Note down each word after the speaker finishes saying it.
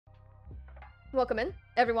Welcome in,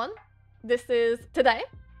 everyone. This is today.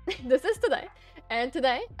 This is today. And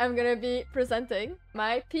today I'm gonna be presenting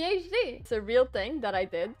my PhD. It's a real thing that I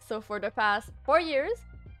did. So for the past 4 years,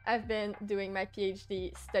 I've been doing my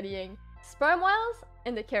PhD studying sperm whales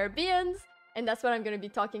in the Caribbean, and that's what I'm gonna be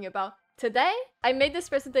talking about today. I made this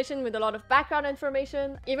presentation with a lot of background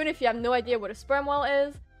information. Even if you have no idea what a sperm whale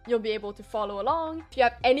is, you'll be able to follow along. If you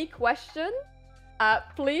have any question,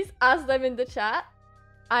 please ask them in the chat.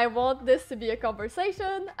 I want this to be a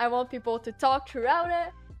conversation. I want people to talk throughout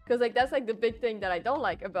it. Because that's the big thing that I don't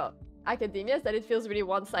like about academia, is that it feels really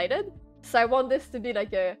one-sided. So I want this to be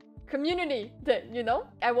like a community thing, you know?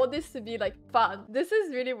 I want this to be fun. This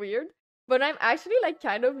is really weird, but I'm actually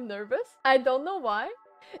kind of nervous. I don't know why.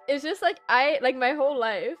 It's just my whole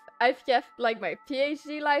life, I've kept my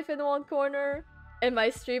PhD life in one corner and my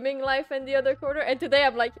streaming life in the other corner. And today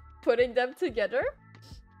I'm putting them together.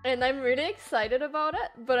 And I'm really excited about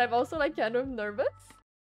it, but I'm also kind of nervous.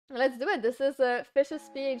 Let's do it. This is a Fish's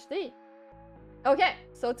PhD. Okay,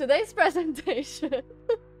 so today's presentation.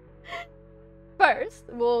 First,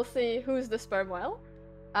 we'll see who's the sperm whale.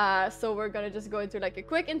 So we're gonna just go into a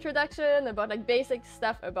quick introduction about basic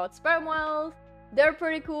stuff about sperm whales. They're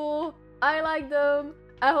pretty cool. I like them.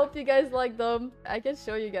 I hope you guys like them. I can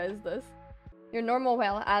show you guys this. Your normal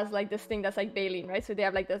whale has this thing that's baleen, right? So they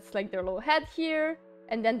have this their little head here,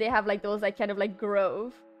 and then they have those kind of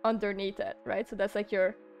grove underneath it, right? So that's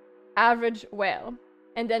your average whale.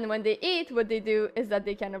 And then when they eat, what they do is that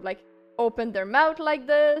they kind of open their mouth like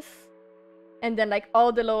this, and then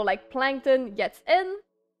all the little plankton gets in,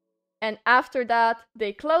 and after that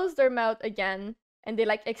they close their mouth again and they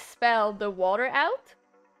expel the water out,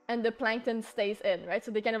 and the plankton stays in, right?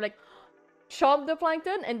 So they kind of chomp the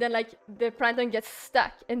plankton, and then the plankton gets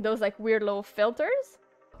stuck in those weird little filters.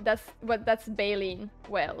 That's baleen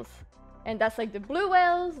whales. And that's the blue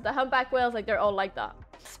whales, the humpback whales, they're all like that.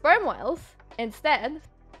 Sperm whales, instead,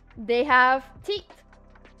 they have teeth.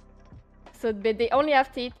 So they only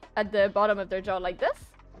have teeth at the bottom of their jaw like this,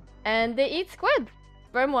 and they eat squid.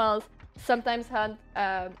 Sperm whales sometimes hunt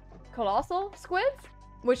colossal squids,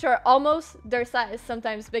 which are almost their size,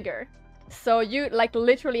 sometimes bigger. So you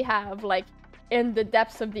literally have in the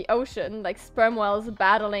depths of the ocean sperm whales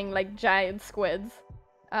battling giant squids,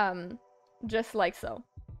 just like so.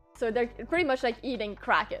 So they're pretty much eating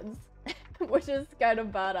krakens, which is kind of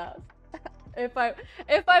badass. If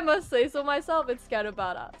I must say so myself, it's kind of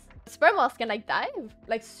badass. Sperm whales can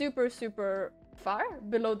dive super far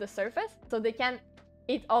below the surface, so they can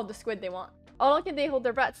eat all the squid they want. How long can they hold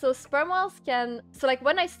their breath? So sperm whales can, so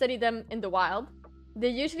when I study them in the wild, they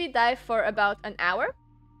usually dive for about an hour.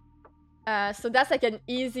 So that's an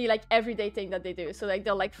easy everyday thing that they do. So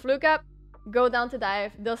they'll fluke up, go down to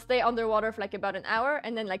dive, they'll stay underwater for about an hour,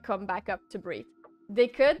 and then come back up to breathe. They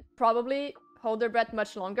could probably hold their breath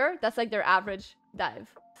much longer. That's their average dive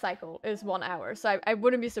cycle is 1 hour. So I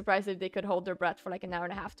wouldn't be surprised if they could hold their breath for an hour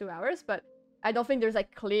and a half, 2 hours, but I don't think there's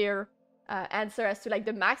clear answer as to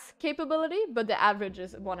the max capability, but the average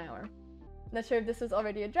is 1 hour. Not sure if this is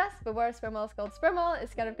already addressed, but why are sperm whales called sperm whale?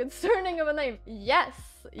 It's kind of concerning of a name. Yes.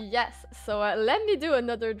 So let me do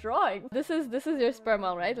another drawing. This is your sperm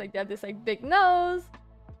whale, right? They have this big nose.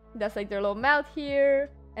 That's their little mouth here,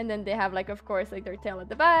 and then they have of course their tail at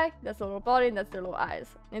the back. That's their little body, and that's their little eyes.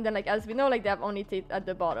 And then as we know, they have only teeth at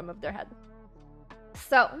the bottom of their head.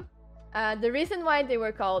 So the reason why they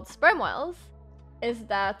were called sperm whales is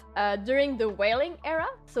that during the whaling era,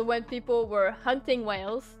 so when people were hunting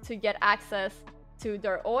whales to get access to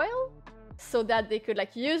their oil, so that they could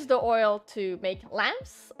use the oil to make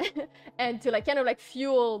lamps and to kind of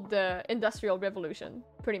fuel the industrial revolution,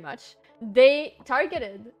 pretty much, they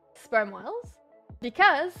targeted sperm whales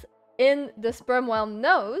because in the sperm whale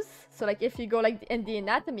nose, so if you go in the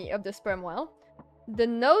anatomy of the sperm whale, the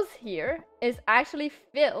nose here is actually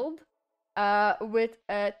filled with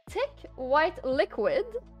a thick white liquid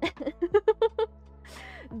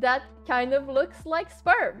that kind of looks like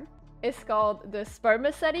sperm. It's called the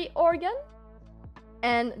spermaceti organ,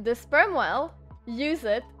 and the sperm whale use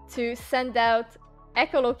it to send out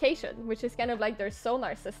echolocation, which is kind of their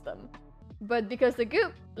sonar system. But because the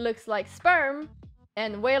goop looks like sperm,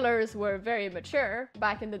 and whalers were very mature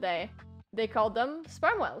back in the day, they called them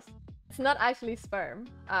sperm whales. It's not actually sperm.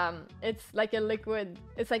 It's a liquid.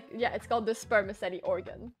 It's it's called the spermaceti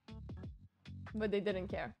organ. But they didn't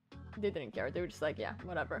care. They were just yeah,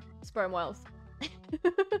 whatever. Sperm whales.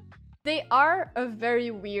 They are a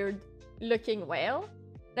very weird looking whale.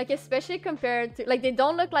 Especially compared to, they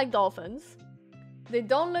don't look like dolphins. They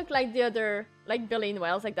don't look like the other, baleen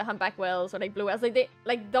whales, the humpback whales or blue whales. They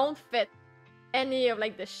don't fit any of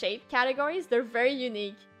the shape categories. They're very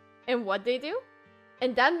unique in what they do.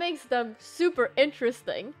 And that makes them super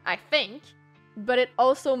interesting, I think, but it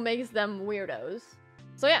also makes them weirdos.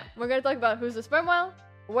 So yeah, we're gonna talk about who's the sperm whale,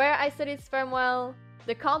 where I studied sperm whale,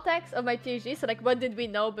 the context of my PhD, so like what did we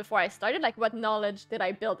know before I started, like what knowledge did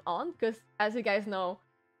I build on, because as you guys know,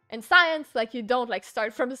 in science, like you don't like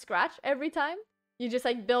start from scratch every time, you just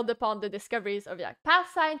like build upon the discoveries of like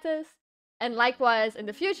past scientists, and likewise in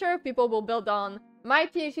the future, people will build on my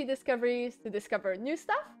PhD discoveries to discover new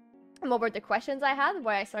stuff. And what were the questions I had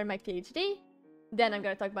where I started my PhD. Then I'm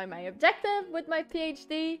gonna talk about my objective with my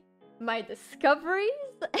PhD, my discoveries,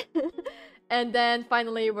 and then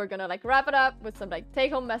finally we're gonna like wrap it up with some like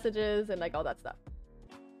take-home messages and like all that stuff.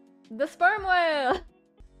 The sperm whale!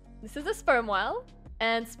 This is a sperm whale,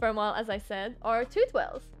 and sperm whale, as I said, are toothed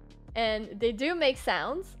whales. And they do make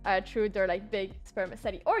sounds through their like big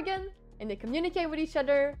spermaceti organ, and they communicate with each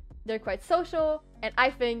other. They're quite social, and I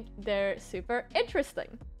think they're super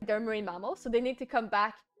interesting. They're marine mammals, so they need to come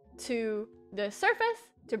back to the surface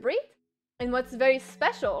to breathe. And what's very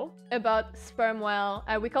special about sperm whale,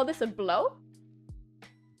 we call this a blow.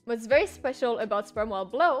 What's very special about sperm whale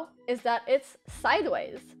blow is that it's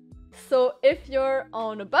sideways. So if you're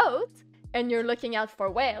on a boat and you're looking out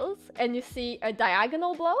for whales and you see a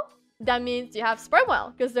diagonal blow, that means you have sperm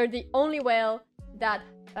whale, because they're the only whale that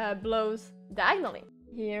blows diagonally.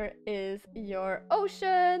 Here is your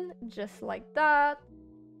ocean, just like that.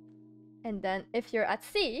 And then if you're at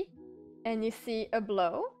sea and you see a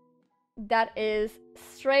blow that is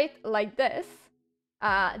straight like this,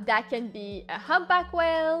 that can be a humpback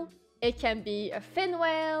whale, it can be a fin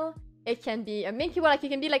whale, it can be a minke whale, like it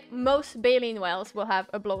can be like most baleen whales will have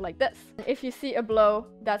a blow like this. If you see a blow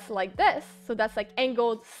that's like this, so that's like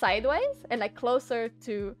angled sideways and like closer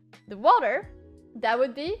to the water, that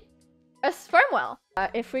would be a sperm whale.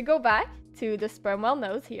 If we go back to the sperm whale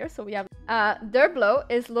nose here, so we have their blow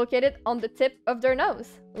is located on the tip of their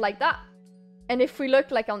nose, like that. And if we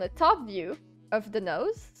look like on the top view of the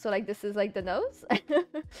nose, so like this is like the nose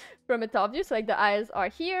from a top view, so like the eyes are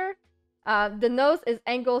here, the nose is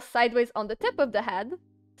angled sideways on the tip of the head,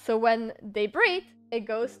 so when they breathe, it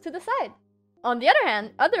goes to the side. On the other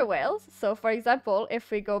hand, other whales, so for example,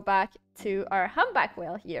 if we go back to our humpback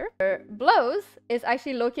whale here, their blows is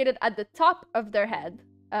actually located at the top of their head,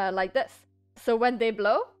 like this. So when they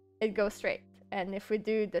blow, it goes straight. And if we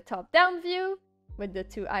do the top-down view with the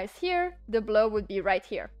two eyes here, the blow would be right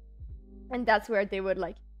here. And that's where they would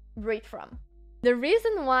like breathe from. The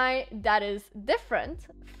reason why that is different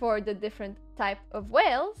for the different type of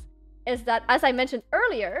whales is that, as I mentioned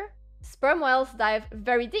earlier, sperm whales dive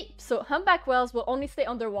very deep, so humpback whales will only stay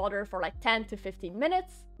underwater for like 10 to 15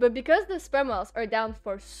 minutes. But because the sperm whales are down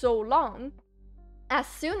for so long, as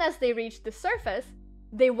soon as they reach the surface,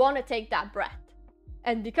 they want to take that breath.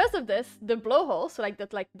 And because of this, the blowhole, so like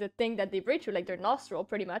that, like the thing that they breathe through, like their nostril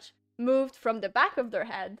pretty much, moved from the back of their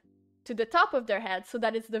head to the top of their head, so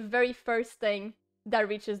that it's the very first thing that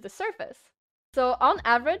reaches the surface. So on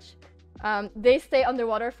average, they stay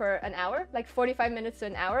underwater for an hour, like 45 minutes to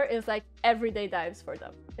an hour is like everyday dives for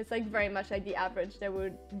them. It's like very much like the average that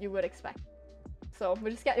you would expect. So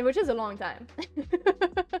which is a long time.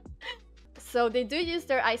 So they do use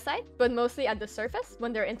their eyesight, but mostly at the surface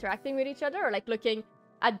when they're interacting with each other or like looking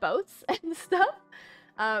at boats and stuff.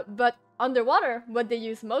 But underwater, what they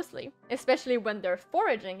use mostly, especially when they're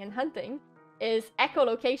foraging and hunting, is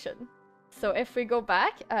echolocation. So if we go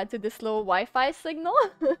back to this little Wi-Fi signal,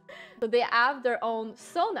 so they have their own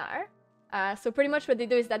sonar. So pretty much what they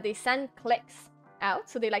do is that they send clicks out.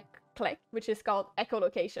 So they like click, which is called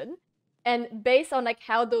echolocation. And based on like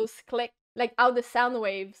how those click, like how the sound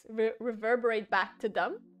waves reverberate back to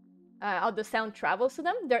them, how the sound travels to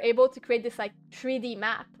them, they're able to create this like 3D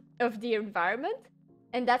map of the environment.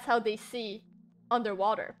 And that's how they see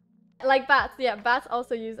underwater. Like bats, yeah, bats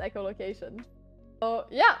also use echolocation. So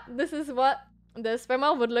yeah, this is what the sperm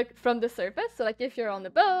whale would look from the surface. So like if you're on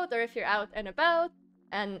the boat or if you're out and about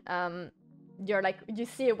and you're like, you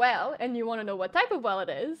see a whale and you want to know what type of whale it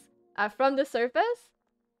is, from the surface,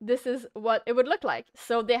 this is what it would look like.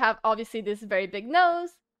 So they have obviously this very big nose.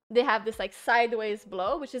 They have this like sideways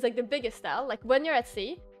blow, which is like the biggest style. Like when you're at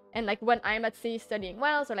sea, and like when I'm at sea studying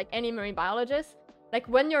whales or like any marine biologist, like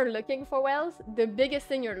when you're looking for whales, the biggest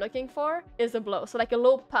thing you're looking for is a blow. So like a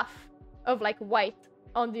little puff of like white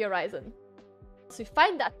on the horizon. So you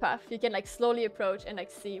find that puff, you can like slowly approach and like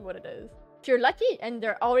see what it is. If you're lucky and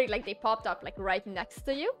they're already like they popped up like right next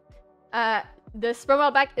to you, the sperm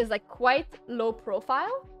whale back is like quite low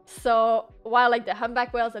profile. So while like the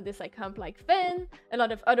humpback whales have this like hump-like fin, a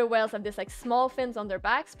lot of other whales have this like small fins on their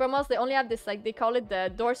back. Sperm whales, they only have this like, they call it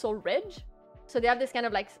the dorsal ridge. So they have this kind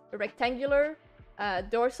of like rectangular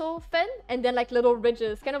dorsal fin, and then like little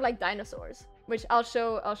ridges, kind of like dinosaurs, which I'll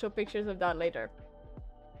show pictures of that later.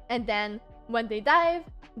 And then when they dive,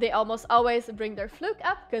 they almost always bring their fluke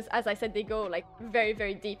up, because as I said, they go like very,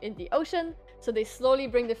 very deep in the ocean. So they slowly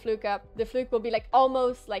bring the fluke up. The fluke will be like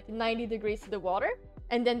almost like 90 degrees to the water,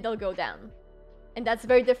 and then they'll go down. And that's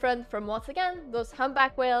very different from, once again, those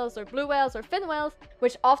humpback whales or blue whales or fin whales,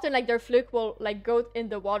 which often like their fluke will like go in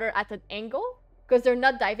the water at an angle, because they're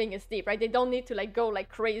not diving as deep, right? They don't need to like go like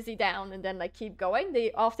crazy down and then like keep going.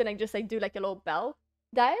 They often like just like do like a little bell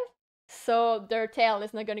dive. So their tail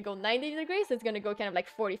is not going to go 90 degrees, it's going to go kind of like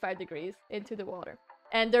 45 degrees into the water.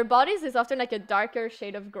 And their bodies is often like a darker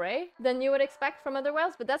shade of gray than you would expect from other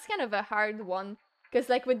whales, but that's kind of a hard one, because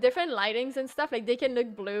like with different lightings and stuff, like they can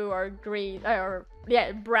look blue or green or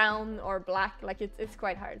yeah, brown or black. Like it's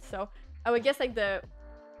quite hard. So I would guess like the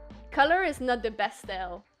color is not the best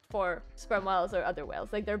tell for sperm whales or other whales.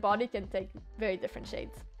 Like their body can take very different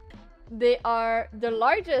shades. They are the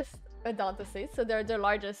largest odontocetes, so they're the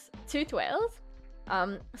largest toothed whales.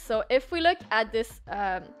 So if we look at this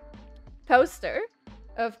poster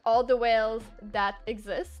of all the whales that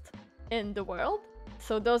exist in the world,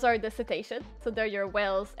 so those are the cetaceans. So they're your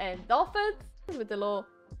whales and dolphins with the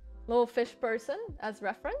little fish person as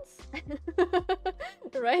reference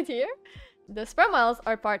right here. The sperm whales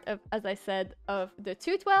are part of, as I said, of the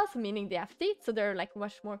toothed whales, meaning they have teeth. So they're like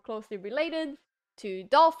much more closely related to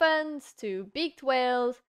dolphins, to beaked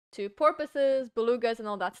whales, to porpoises, belugas, and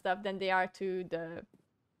all that stuff than they are to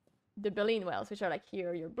the baleen whales, which are like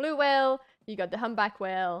here your blue whale, you got the humpback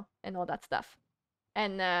whale, and all that stuff.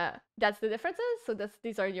 And that's the differences. So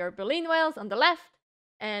these are your baleen whales on the left,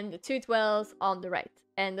 and the toothed whales on the right.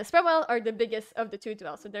 And the sperm whale are the biggest of the toothed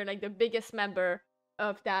whales, so they're like the biggest member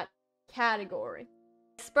of that category.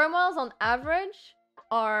 Sperm whales on average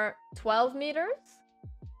are 12 meters.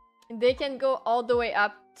 They can go all the way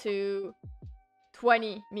up to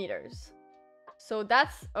 20 meters. So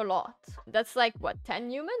that's a lot. That's like, what, 10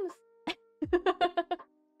 humans?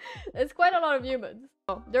 It's quite a lot of humans.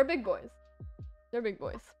 Oh, they're big boys. They're big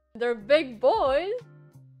boys. They're big boys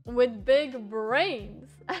with big brains.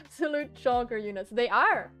 Absolute chonker units. They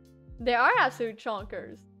are. They are absolute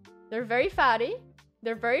chonkers. They're very fatty.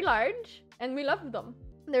 They're very large. And we love them.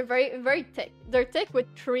 They're very, very thick. They're thick with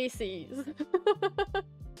 3 C's.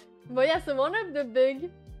 But yeah, so one of the big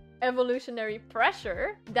evolutionary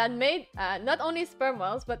pressure that made not only sperm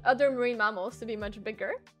whales but other marine mammals to be much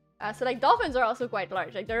bigger, so like dolphins are also quite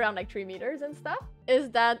large, like they're around like 3 meters and stuff,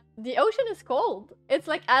 is that the ocean is cold. It's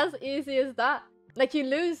like as easy as that. Like you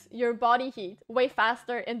lose your body heat way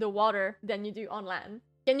faster in the water than you do on land.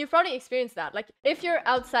 And you've probably experienced that. Like if you're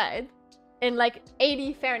outside in like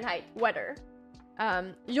 80 Fahrenheit weather,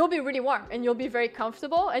 you'll be really warm and you'll be very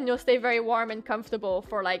comfortable and you'll stay very warm and comfortable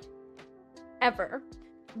for like ever.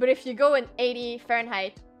 But if you go in 80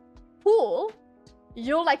 Fahrenheit pool,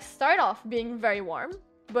 you'll like start off being very warm,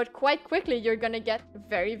 but quite quickly you're gonna get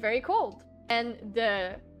very, very cold. And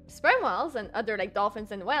the sperm whales and other like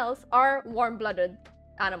dolphins and whales are warm-blooded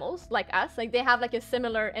animals like us. Like they have like a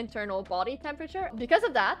similar internal body temperature. Because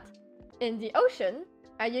of that, in the ocean,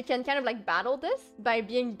 you can kind of like battle this by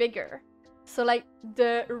being bigger. So like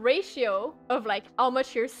the ratio of like how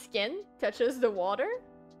much your skin touches the water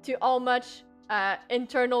to how much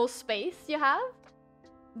internal space you have,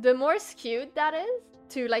 the more skewed that is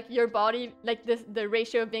to like your body, like the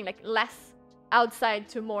ratio of being like less outside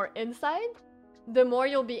to more inside, the more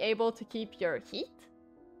you'll be able to keep your heat.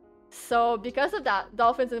 So because of that,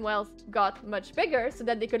 dolphins and whales got much bigger so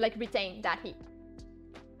that they could like retain that heat.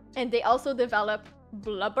 And they also develop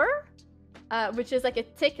blubber, which is like a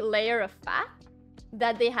thick layer of fat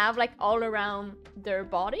that they have like all around their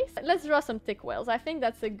bodies. Let's draw some thick whales. I think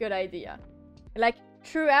that's a good idea. Like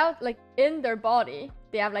throughout, like in their body,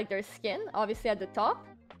 they have like their skin, obviously at the top.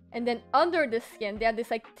 And then under the skin, they have this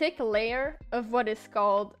like thick layer of what is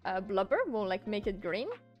called blubber. We'll like make it green.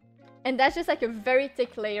 And that's just like a very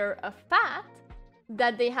thick layer of fat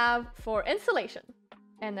that they have for insulation.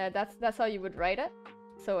 And that's how you would write it.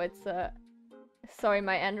 So it's, sorry,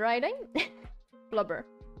 my handwriting. Blubber.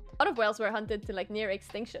 A lot of whales were hunted to like near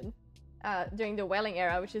extinction during the whaling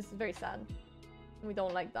era, which is very sad. We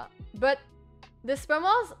don't like that. But the sperm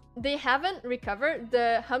whales, they haven't recovered.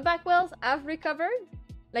 The humpback whales have recovered.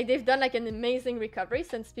 Like they've done like an amazing recovery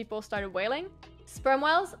since people started whaling. Sperm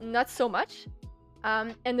whales, not so much.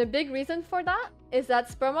 And the big reason for that is that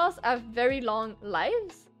sperm whales have very long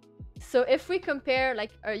lives. So if we compare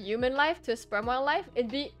like a human life to a sperm whale life, it'd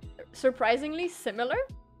be surprisingly similar.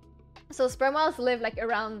 So sperm whales live like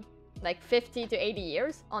around like 50 to 80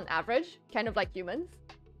 years on average, kind of like humans.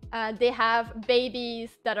 They have babies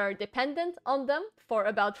that are dependent on them for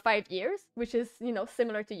about 5 years, which is, you know,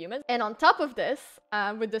 similar to humans. And on top of this,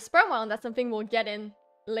 with the sperm whale, and that's something we'll get in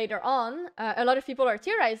later on, a lot of people are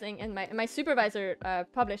theorizing, and my supervisor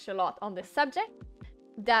published a lot on this subject,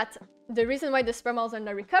 that the reason why the sperm whales are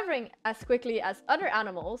not recovering as quickly as other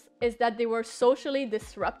animals is that they were socially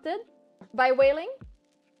disrupted by whaling.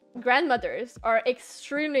 Grandmothers are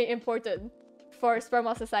extremely important for sperm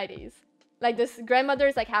whale societies. Like, this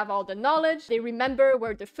grandmothers like have all the knowledge, they remember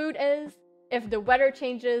where the food is. If the weather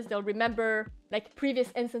changes, they'll remember like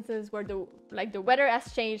previous instances where the weather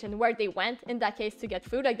has changed and where they went in that case to get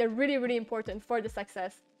food. Like, they're really, really important for the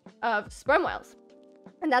success of sperm whales.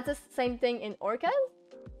 And that's the same thing in orcas.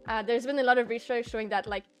 There's been a lot of research showing that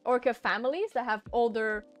like orca families that have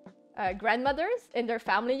older grandmothers in their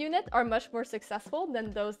family unit are much more successful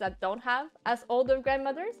than those that don't have as older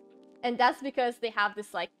grandmothers. And that's because they have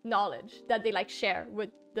this like knowledge that they like share with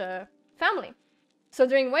the family. So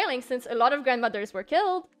during whaling, since a lot of grandmothers were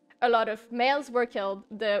killed, a lot of males were killed,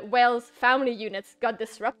 the whales' family units got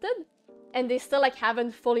disrupted, and they still like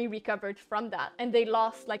haven't fully recovered from that. And they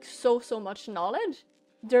lost like so much knowledge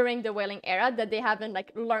during the whaling era that they haven't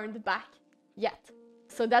like learned back yet.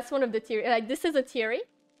 So that's one of the theories. Like, this is a theory,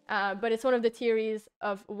 but it's one of the theories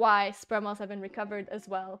of why sperm whales have been recovered as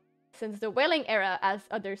well since the whaling era as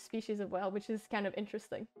other species of whale, which is kind of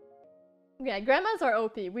interesting. Yeah, grandmas are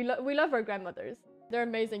OP. We love our grandmothers. They're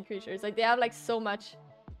amazing creatures. Like, they have like so much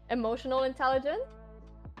emotional intelligence.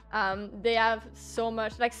 They have so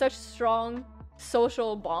much, like, such strong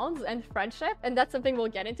social bonds and friendship, and that's something we'll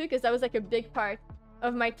get into because that was like a big part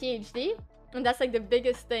of my PhD, and that's like the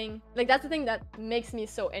biggest thing. Like, that's the thing that makes me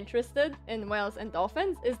so interested in whales and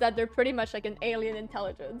dolphins, is that they're pretty much like an alien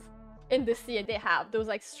intelligence in the sea, and they have those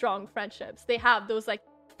like strong friendships. They have those like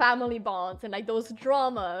family bonds and like those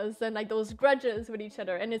dramas and like those grudges with each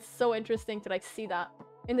other, and it's so interesting to like see that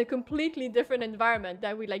in a completely different environment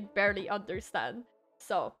that we like barely understand.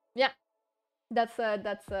 So yeah, that's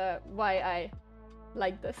why I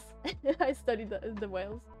like this. I studied the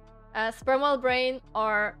whales. Sperm whale brain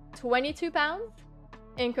are 22 pounds.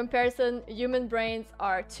 In comparison, human brains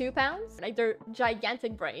are 2 pounds. Like, they're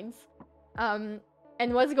gigantic brains.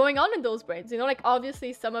 And what's going on in those brains? You know, like,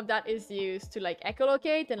 obviously some of that is used to like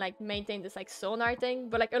echolocate and like maintain this like sonar thing,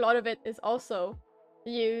 but like a lot of it is also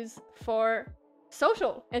used for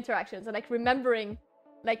social interactions and like remembering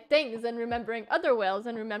like things and remembering other whales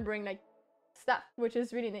and remembering like stuff, which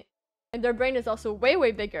is really neat. And their brain is also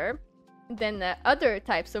way bigger than other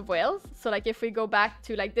types of whales. So like, if we go back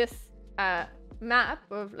to like this map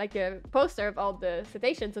of like a poster of all the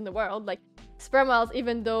cetaceans in the world, like sperm whales,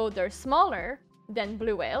 even though they're smaller than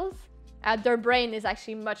blue whales, their brain is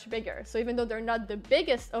actually much bigger. So even though they're not the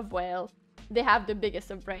biggest of whale, they have the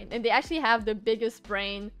biggest of brain, and they actually have the biggest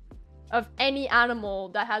brain of any animal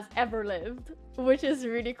that has ever lived, which is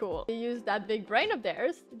really cool. They use that big brain of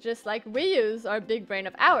theirs, just like we use our big brain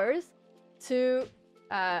of ours, to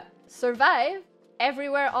survive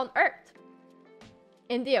everywhere on Earth.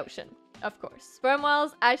 In the ocean, of course. Sperm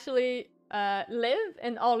whales actually live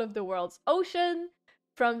in all of the world's ocean,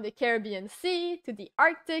 from the Caribbean Sea to the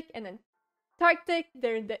Arctic and Antarctic.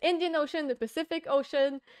 They're in the Indian Ocean, the Pacific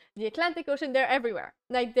Ocean, the Atlantic Ocean. They're everywhere.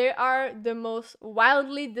 Like, they are the most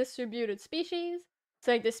wildly distributed species.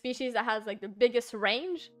 So like the species that has like the biggest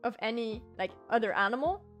range of any like other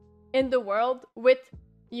animal in the world, with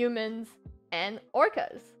humans and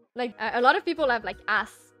orcas. Like, a lot of people have like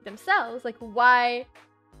asked themselves, like, why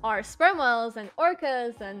are sperm whales and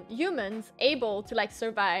orcas and humans able to like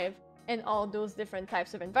survive in all those different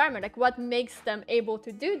types of environment? Like, what makes them able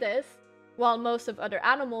to do this while most of other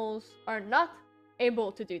animals are not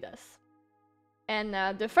able to do this? And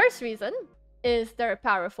the first reason is their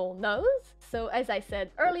powerful nose. So as I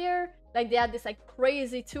said earlier, like, they have this like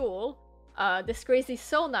crazy tool, this crazy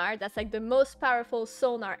sonar that's like the most powerful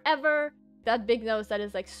sonar ever. That big nose that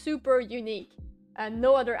is like super unique, and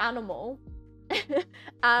no other animal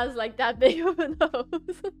has like that big of a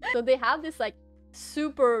nose. So they have this like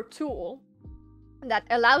super tool that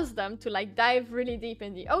allows them to like dive really deep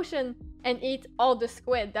in the ocean and eat all the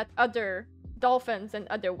squid that other dolphins and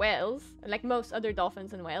other whales, like most other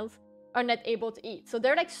dolphins and whales, are not able to eat. So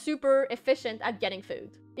they're like super efficient at getting food.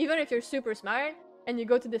 Even if you're super smart and you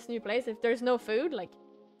go to this new place, if there's no food, like,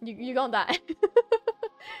 you gonna die.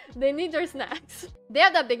 They need their snacks. They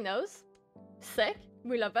have that big nose. Sick.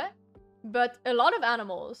 We love it. But a lot of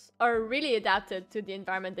animals are really adapted to the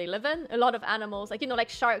environment they live in. A lot of animals, like, you know, like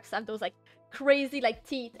sharks have those like crazy like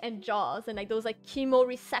teeth and jaws and like those like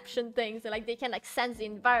chemoreception things, and like they can like sense the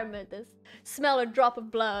environment and smell a drop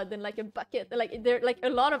of blood and like a bucket. Like, they're like, a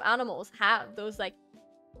lot of animals have those like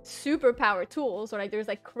superpower tools, or like there's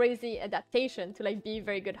like crazy adaptation to like be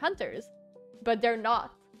very good hunters, but they're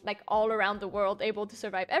not like all around the world able to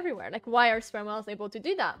survive everywhere. Like, why are sperm whales able to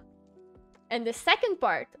do that? And the second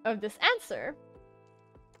part of this answer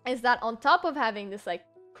is that on top of having this like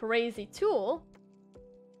crazy tool,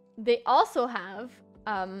 they also have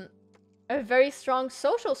a very strong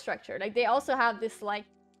social structure. Like, they also have this like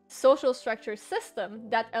social structure system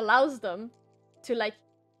that allows them to like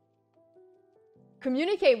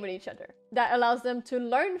communicate with each other, that allows them to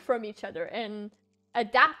learn from each other and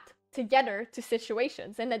adapt together to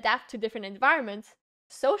situations and adapt to different environments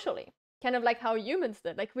socially, kind of like how humans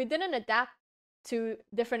did. Like, we didn't adapt to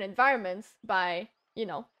different environments by, you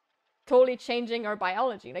know, totally changing our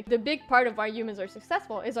biology. Like, the big part of why humans are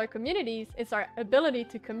successful is our communities, it's our ability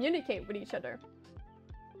to communicate with each other.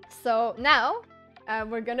 So now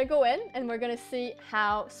we're gonna go in and we're gonna see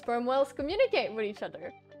how sperm whales communicate with each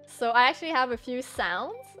other. So I actually have a few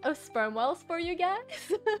sounds of sperm whales for you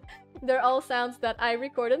guys. They're all sounds that I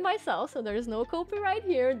recorded myself, so there's no copyright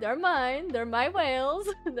here. They're mine, they're my whales,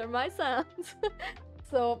 they're my sounds.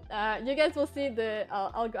 So you guys will see the,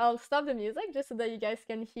 I'll stop the music just so that you guys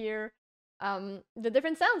can hear the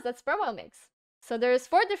different sounds that sperm whale makes. So there's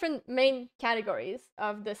 4 different main categories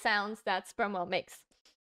of the sounds that sperm whale makes.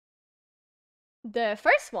 The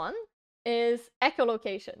first one is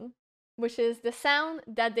echolocation, which is the sound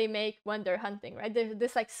that they make when they're hunting, right?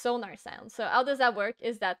 This like sonar sound. So how does that work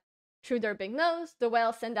is that through their big nose, the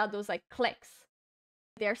whales send out those like clicks.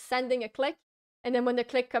 They're sending a click, and then when the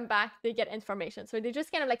click come back, they get information. So they're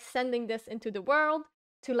just kind of like sending this into the world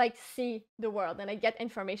to like see the world and like get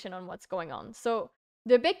information on what's going on. So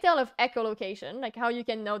the big tale of echolocation, like how you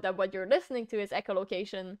can know that what you're listening to is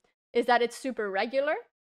echolocation, is that it's super regular.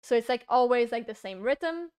 So it's like always like the same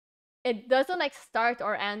rhythm. It doesn't like start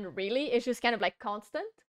or end really. It's just kind of like constant.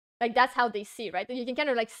 Like, that's how they see, right? You can kind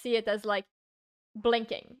of like see it as like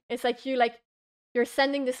blinking. It's like you're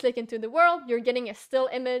sending this click into the world, you're getting a still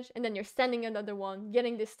image, and then you're sending another one,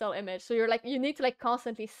 getting this still image. So you're like, you need to like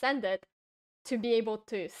constantly send it to be able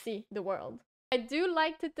to see the world. I do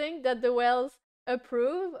like to think that the whales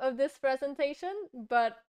approve of this presentation,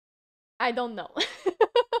 but I don't know.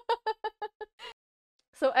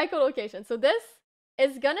 So echolocation. So this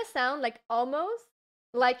is gonna sound like almost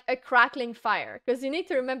like a crackling fire, because you need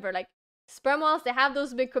to remember, like, sperm whales, they have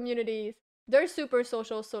those big communities, they're super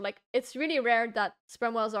social, so like it's really rare that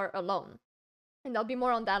sperm whales are alone, and there'll be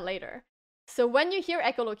more on that later. So when you hear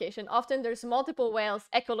echolocation, often there's multiple whales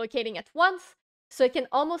echolocating at once, so it can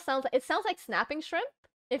almost sound like, it sounds like snapping shrimp,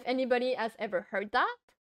 if anybody has ever heard that,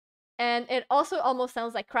 and it also almost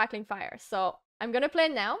sounds like crackling fire. So I'm gonna play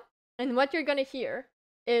it now, and what you're gonna hear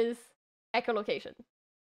is echolocation.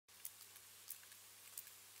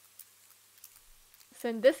 So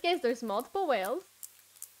in this case, there's multiple whales,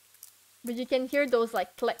 but you can hear those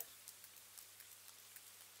like click.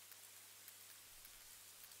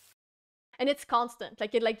 And it's constant.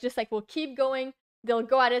 Like, it like just like will keep going. They'll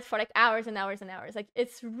go at it for like hours and hours and hours. Like,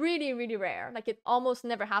 it's really, really rare. Like, it almost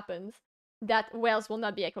never happens that whales will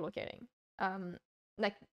not be echolocating.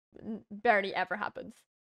 Like, barely ever happens.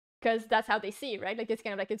 Because that's how they see, right? Like, it's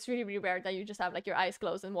kind of like, it's really, really rare that you just have like your eyes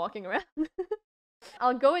closed and walking around.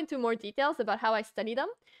 I'll go into more details about how I study them,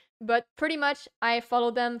 but pretty much I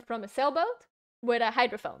follow them from a sailboat with a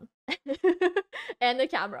hydrophone and a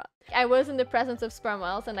camera. I was in the presence of sperm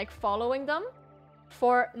whales and like following them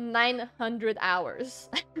for 900 hours.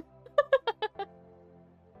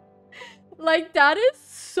 Like, that is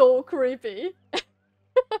so creepy.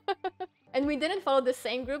 And we didn't follow the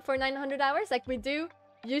same group for 900 hours. Like, we do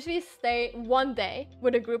usually stay one day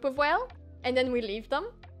with a group of whale and then we leave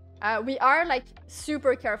them. We are like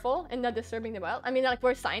super careful in not disturbing the whale. I mean, like,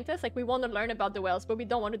 we're scientists, like we want to learn about the whales, but we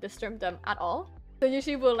don't want to disturb them at all. So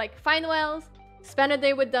usually we'll like find whales, spend a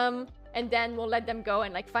day with them, and then we'll let them go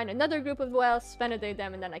and like find another group of whales, spend a day with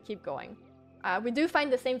them, and then like keep going. We do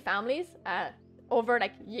find the same families over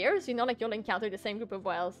like years, you know, like you'll encounter the same group of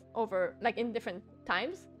whales over like in different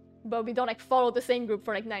times, but we don't like follow the same group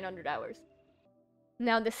for like 900 hours.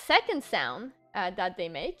 Now the second sound that they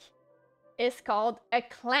make is called a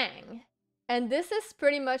clang. And this is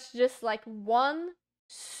pretty much just like one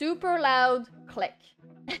super loud click.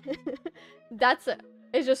 That's it.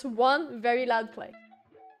 It's just one very loud click.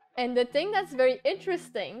 And the thing that's very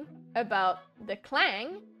interesting about the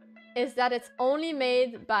clang is that it's only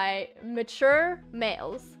made by mature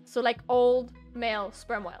males. So like old male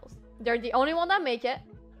sperm whales. They're the only one that make it.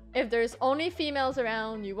 If there's only females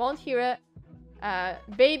around, you won't hear it.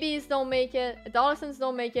 Babies don't make it, adolescents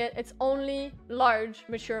don't make it. It's only large,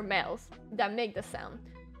 mature males that make the sound.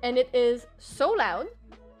 And it is so loud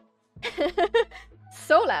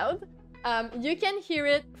so loud, you can hear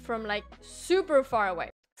it from like super far away.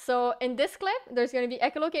 So in this clip, there's going to be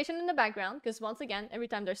echolocation in the background, because once again, every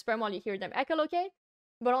time there's sperm whale, you hear them echolocate.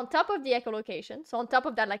 But on top of the echolocation, so on top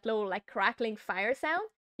of that like little like crackling fire sound,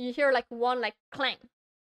 you hear like one like clang.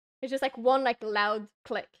 It's just like one like loud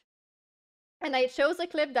click. And I chose a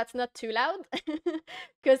clip that's not too loud,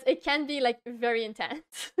 because it can be like very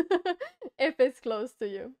intense if it's close to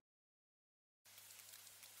you.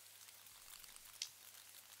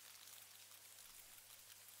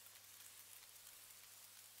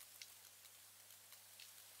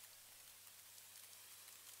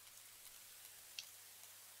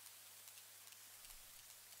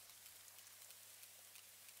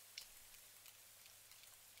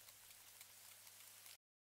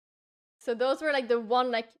 So those were like the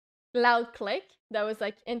one like loud click that was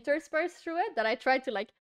like interspersed through it that I tried to like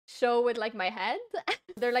show with like my head.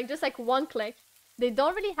 They're like just like one click. They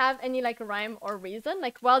don't really have any like rhyme or reason.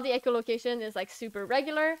 Like while the echolocation is like super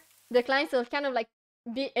regular, the clangs will kind of like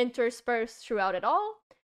be interspersed throughout it all.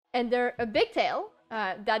 And they're a big tale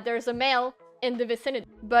that there's a male in the vicinity.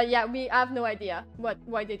 But yeah, we have no idea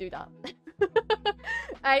why they do that.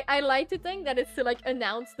 I like to think that it's to like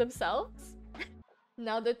announce themselves.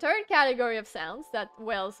 Now, the third category of sounds that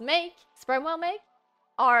whales make, sperm whale make,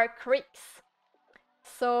 are creaks.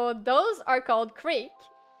 So those are called creak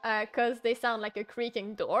because they sound like a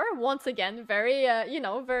creaking door. Once again, very,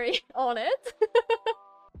 very on it.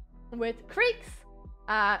 With creaks,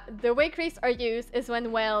 the way creaks are used is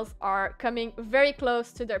when whales are coming very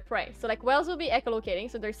close to their prey. So like whales will be echolocating,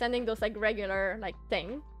 so they're sending those like regular like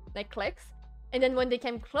thing, like clicks. And then when they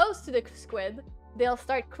come close to the squid, they'll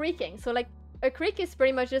start creaking. So like a creak is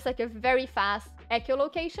pretty much just like a very fast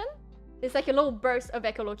echolocation. It's like a little burst of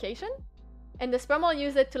echolocation. And the sperm will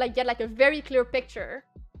use it to like get like a very clear picture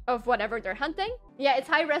of whatever they're hunting. Yeah, it's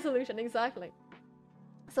high resolution, exactly.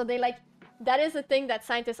 So they like, that is a thing that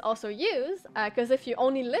scientists also use, because if you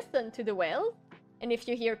only listen to the whale, and if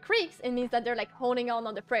you hear creaks, it means that they're like honing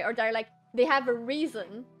on the prey, or they're like, they have a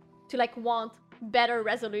reason to like want better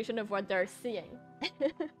resolution of what they're seeing.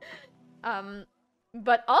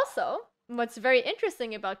 But also, what's very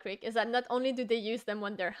interesting about creek is that not only do they use them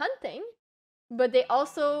when they're hunting, but they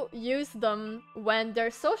also use them when they're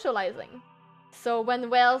socializing. So when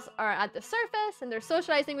whales are at the surface and they're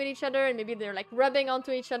socializing with each other, and maybe they're like rubbing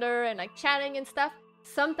onto each other and like chatting and stuff,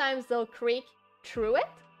 sometimes they'll creak through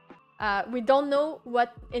it. We don't know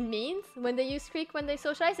what it means when they use creak when they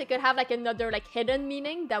socialize. It could have like another like hidden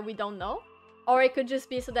meaning that we don't know. Or it could just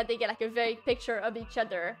be so that they get like a very picture of each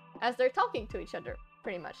other as they're talking to each other,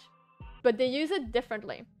 pretty much. But they use it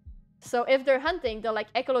differently. So if they're hunting, they'll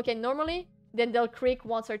like echolocate normally, then they'll creak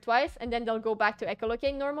once or twice, and then they'll go back to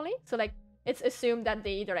echolocate normally. So like it's assumed that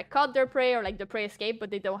they either like caught their prey or like the prey escaped,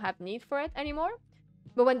 but they don't have need for it anymore.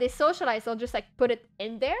 But when they socialize, they'll just like put it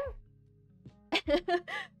in there.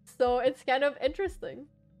 So it's kind of interesting.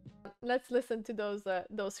 Let's listen to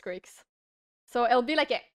those creaks. So it'll be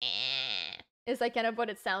like a is like kind of what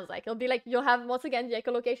it sounds like. It'll be like you'll have once again the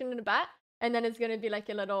echolocation in the back, and then it's gonna be like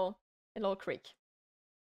a little creak.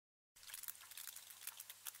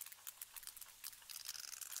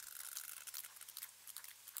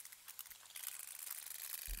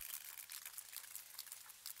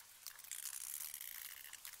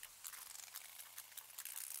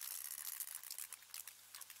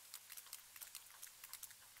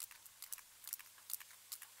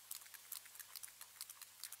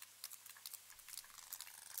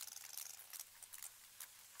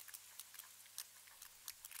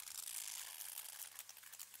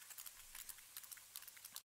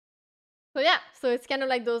 So yeah, so it's kind of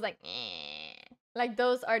like those like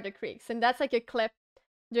those are the creaks, and that's like a clip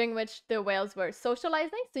during which the whales were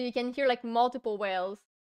socializing. So you can hear like multiple whales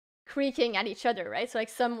creaking at each other, right? So like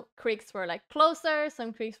some creaks were like closer,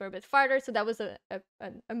 some creaks were a bit farther. So that was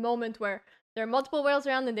a moment where there are multiple whales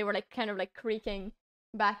around and they were like kind of like creaking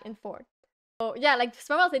back and forth. So yeah, like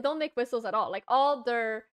sperm whales, they don't make whistles at all. Like all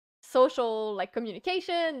their social like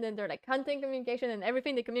communication and their like hunting communication and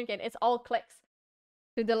everything they communicate, it's all clicks.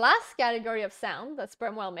 To the last category of sound that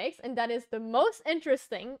sperm whale makes, and that is the most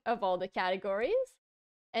interesting of all the categories,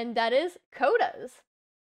 and that is codas.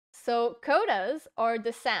 So codas are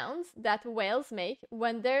the sounds that whales make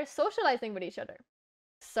when they're socializing with each other.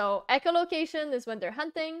 So echolocation is when they're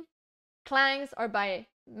hunting, clangs are by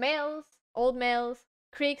males, old males,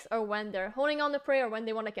 creaks are when they're holding on the prey or when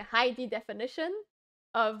they want like a high definition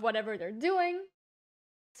of whatever they're doing.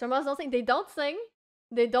 Sperm whales don't sing, they don't sing.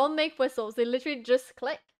 They don't make whistles, they literally just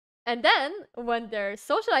click. And then, when they're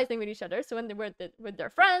socializing with each other, so when they're with their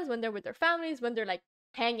friends, when they're with their families, when they're like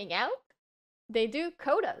hanging out, they do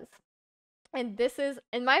codas. And this is,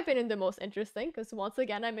 in my opinion, the most interesting, because once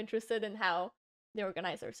again, I'm interested in how they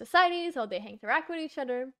organize their societies, how they interact with each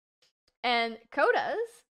other. And codas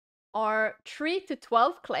are 3 to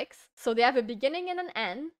 12 clicks, so they have a beginning and an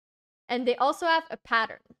end, and they also have a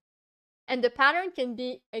pattern. And the pattern can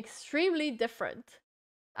be extremely different.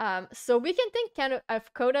 So we can think kind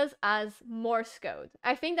of codas as Morse code.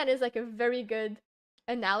 I think that is like a very good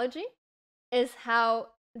analogy, is how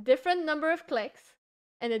different number of clicks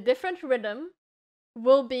and a different rhythm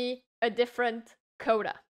will be a different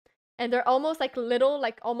coda. And they're almost like little,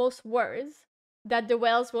 like almost words that the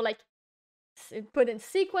whales will like put in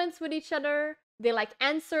sequence with each other. They like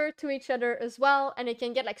answer to each other as well, and it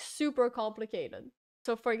can get like super complicated.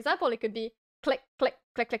 So for example, it could be click, click,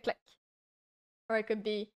 click, click, click. Or it could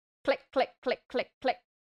be click, click, click, click, click,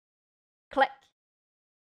 click.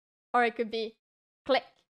 Or it could be click,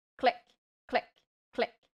 click, click, click,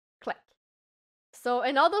 click. So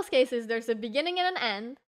in all those cases, there's a beginning and an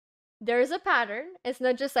end. There's a pattern. It's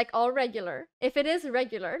not just like all regular. If it is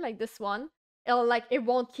regular, like this one, it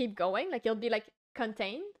won't keep going. Like it'll be like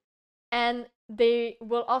contained. And they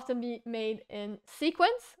will often be made in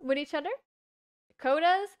sequence with each other.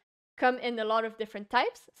 Codas come in a lot of different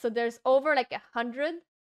types. So there's over like 100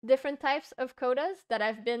 different types of codas that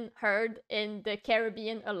have been heard in the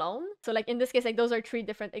Caribbean alone. So like in this case, like those are 3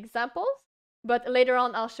 different examples. But later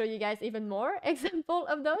on, I'll show you guys even more example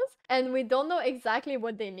of those. And we don't know exactly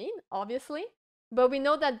what they mean, obviously. But we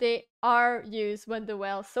know that they are used when the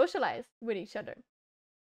whales socialize with each other.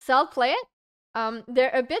 So I'll play it.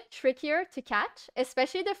 They're a bit trickier to catch,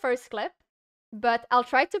 especially the first clip. But I'll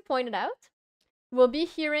try to point it out. We'll be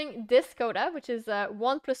hearing this coda, which is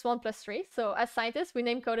 1 plus 1 plus 3. So as scientists, we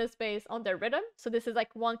name codas based on their rhythm. So this is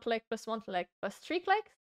like 1 click plus 1 click plus 3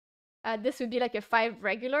 clicks. This would be like a 5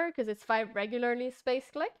 regular, because it's 5 regularly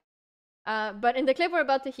spaced click. But in the clip we're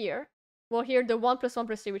about to hear, we'll hear the 1 plus 1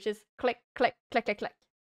 plus 3, which is click, click, click, click, click.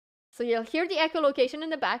 So you'll hear the echolocation in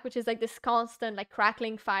the back, which is like this constant, like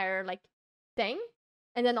crackling fire, like thing.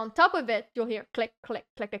 And then on top of it, you'll hear click, click,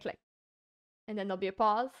 click, click, click. And then there'll be a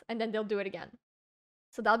pause, and then they'll do it again.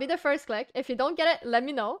 So that'll be the first click. If you don't get it, let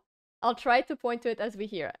me know. I'll try to point to it as we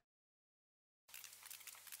hear it.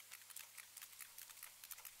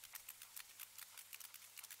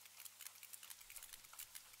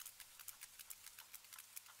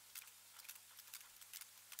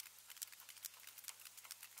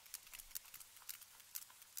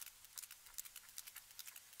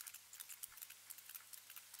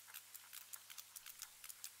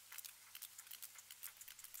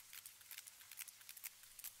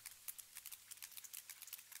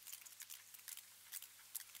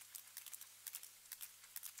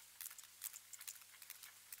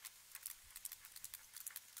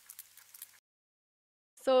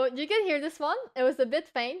 So you could hear this one. It was a bit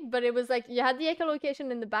faint, but it was like you had the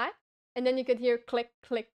echolocation in the back, and then you could hear click,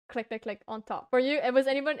 click, click, click, click on top. Was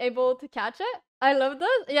anyone able to catch it? I love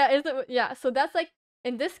those. Yeah, so that's like,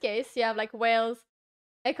 in this case, you have like whales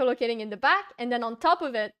echolocating in the back, and then on top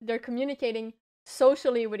of it, they're communicating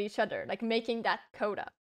socially with each other, like making that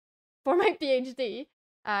coda. For my PhD,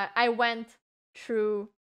 I went through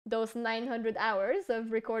those 900 hours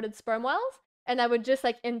of recorded sperm whales, and I would just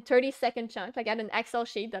like in 30-second chunk, like I had an Excel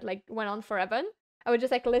sheet that like went on forever. I would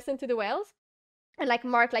just like listen to the whales and like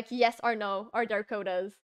mark like yes or no are there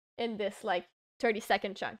codas in this like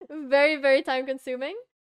 30-second chunk. Very, very time consuming,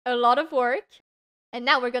 a lot of work. And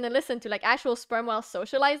now we're gonna listen to like actual sperm whales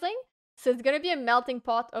socializing. So it's gonna be a melting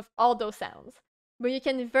pot of all those sounds. But you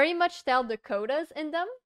can very much tell the codas in them,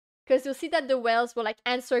 because you'll see that the whales will like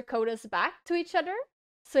answer codas back to each other.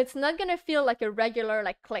 So it's not gonna feel like a regular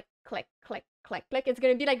like click, click, click, click, click. It's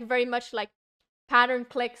gonna be like very much like pattern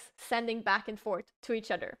clicks sending back and forth to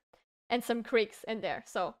each other. And some creaks in there.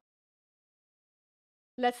 So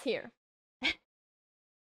let's hear.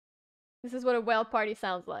 This is what a whale party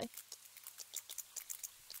sounds like.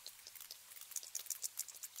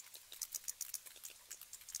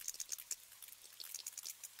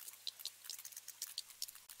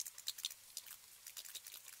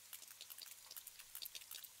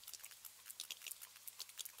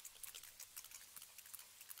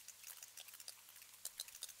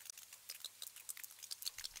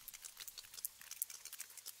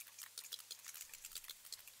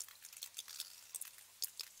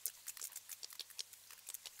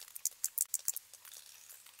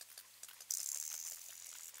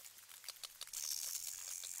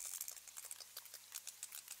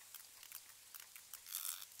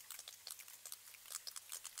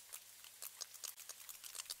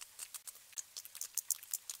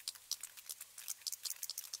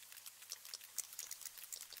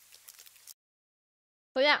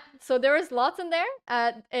 yeah, so there was lots in there,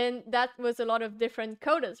 and that was a lot of different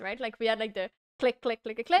codas, right? Like we had like the click, click,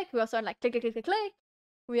 click, click, click. We also had like click, click, click, click, click.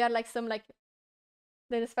 We had like some like,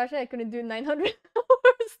 then especially I couldn't do 900 hours.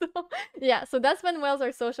 So, yeah, so that's when whales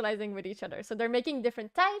are socializing with each other. So they're making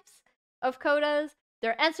different types of codas.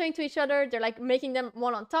 They're answering to each other. They're like making them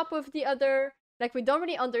one on top of the other. Like we don't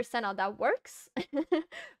really understand how that works,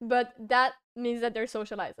 but that means that they're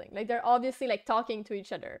socializing. Like they're obviously like talking to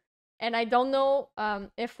each other. And I don't know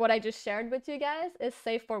if what I just shared with you guys is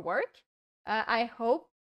safe for work. I hope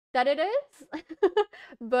that it is,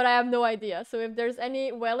 but I have no idea. So if there's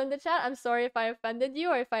any whale in the chat, I'm sorry if I offended you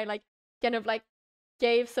or if I like kind of like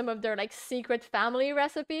gave some of their like secret family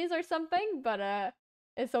recipes or something, but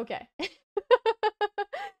it's okay.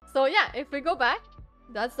 So yeah, if we go back,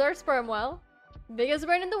 that's our sperm whale, biggest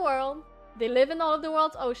brain in the world. They live in all of the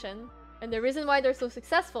world's ocean, and the reason why they're so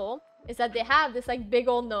successful is that they have this like big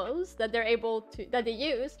old nose that they're able to, that they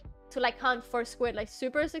use to like hunt for squid like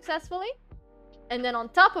super successfully. And then on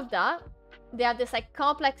top of that, they have this like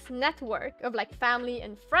complex network of like family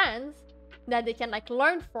and friends that they can like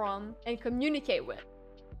learn from and communicate with.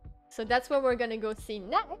 So that's what we're gonna go see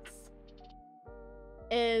next,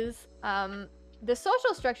 is the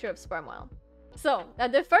social structure of sperm whale. So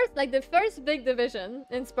the first big division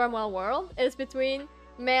in sperm whale world is between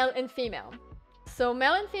male and female. So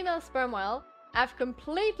male and female sperm whale have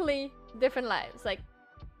completely different lives, like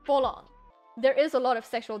full on. There is a lot of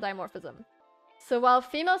sexual dimorphism. So while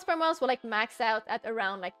female sperm whales will like max out at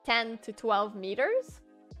around like 10 to 12 meters,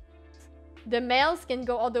 the males can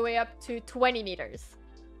go all the way up to 20 meters.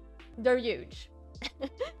 They're huge.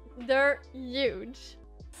 They're huge.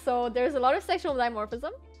 So there's a lot of sexual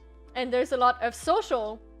dimorphism, and there's a lot of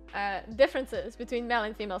social differences between male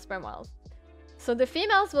and female sperm whales. So the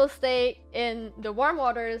females will stay in the warm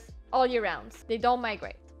waters all year round. They don't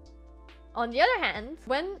migrate. On the other hand,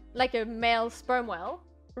 when like a male sperm whale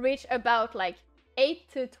reach about like 8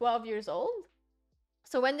 to 12 years old,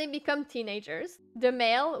 so when they become teenagers, the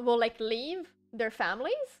male will like leave their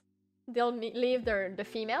families, they'll leave the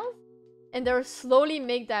females, and they'll slowly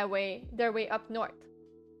make their way up north.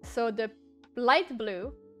 So the light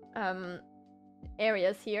blue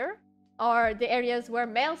areas here are the areas where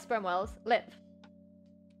male sperm whales live.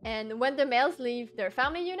 And when the males leave their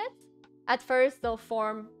family units, at first they'll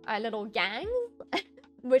form a little gangs,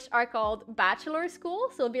 which are called bachelor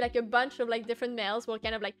schools. So it'll be like a bunch of like different males will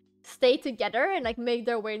kind of like stay together and like make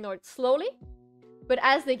their way north slowly. But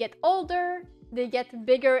as they get older, they get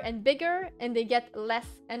bigger and bigger, and they get less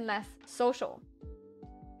and less social.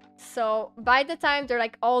 So by the time they're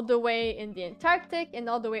like all the way in the Antarctic and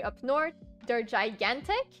all the way up north, they're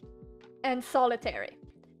gigantic and solitary.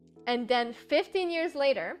 And then 15 years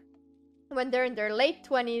later, when they're in their late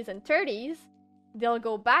 20s and 30s, they'll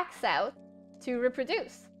go back south to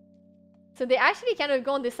reproduce. So they actually kind of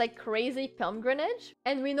go on this like crazy pilgrimage,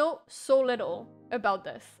 and we know so little about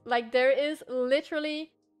this. Like there is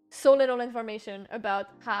literally so little information about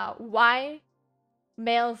why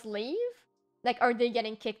males leave. Like, are they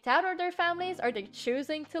getting kicked out of their families? Are they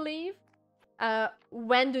choosing to leave?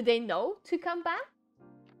 When do they know to come back?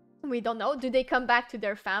 We don't know. Do they come back to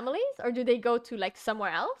their families, or do they go to like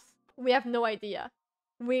somewhere else? We have no idea.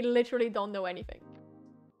 We literally don't know anything.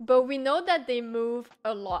 But we know that they move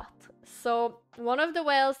a lot. So one of the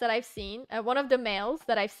whales that I've seen, one of the males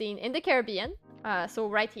that I've seen in the Caribbean, so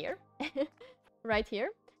right here, right here,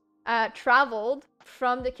 traveled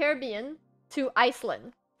from the Caribbean to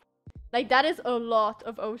Iceland. Like that is a lot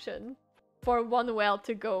of ocean for one whale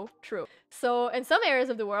to go through. So in some areas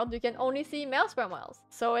of the world, you can only see male sperm whales.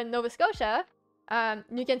 So in Nova Scotia,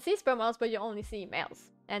 you can see sperm whales, but you only see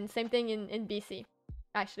males. And same thing in BC,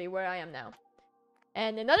 actually, where I am now.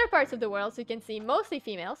 And in other parts of the world, so you can see mostly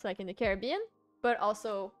females, like in the Caribbean, but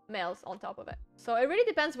also males on top of it. So it really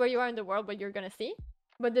depends where you are in the world, what you're gonna see.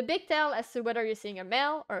 But the big tell as to whether you're seeing a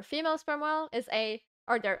male or a female sperm whale is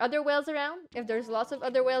are there other whales around? If there's lots of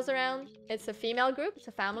other whales around, it's a female group, it's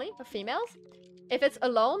a family of females. If it's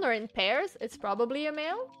alone or in pairs, it's probably a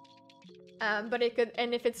male. But it could,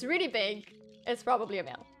 and if it's really big, it's probably a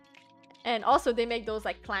male. And also they make those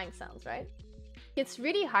like clang sounds, right? It's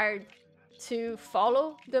really hard to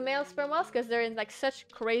follow the male sperm whales because they're in like such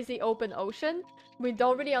crazy open ocean. We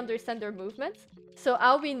don't really understand their movements. So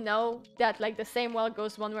how we know that like the same whale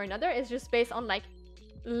goes one way or another is just based on like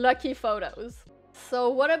lucky photos. So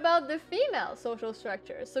what about the female social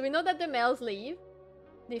structure? So we know that the males leave,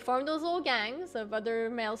 they form those little gangs of other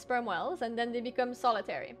male sperm whales, and then they become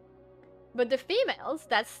solitary. But the females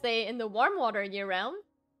that stay in the warm water year round,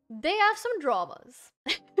 they have some dramas.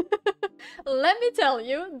 Let me tell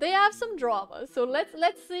you, they have some dramas. So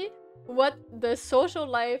let's see what the social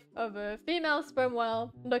life of a female sperm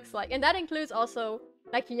whale looks like. And that includes also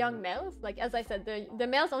like young males. Like as I said, the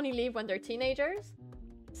males only leave when they're teenagers.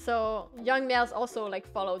 So young males also like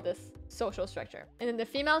follow this social structure. And then the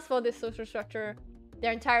females follow this social structure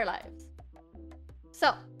their entire lives.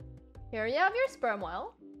 So here you have your sperm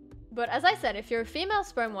whale. But as I said, if you're a female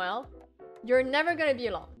sperm whale, you're never going to be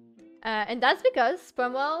alone. And that's because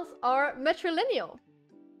sperm whales are matrilineal,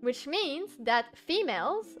 which means that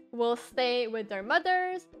females will stay with their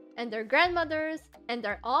mothers and their grandmothers and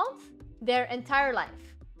their aunts their entire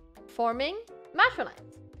life, forming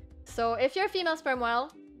matrilines. So if you're a female sperm whale,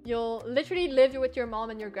 you'll literally live with your mom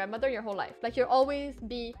and your grandmother your whole life. Like you'll always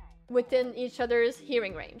be within each other's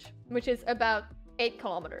hearing range, which is about 8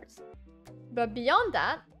 kilometers. But beyond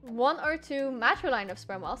that, 1 or 2 matriline of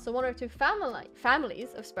sperm whales, so 1 or 2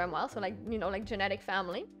 families of sperm whales, so like, you know, like genetic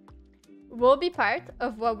family, will be part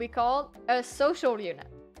of what we call a social unit.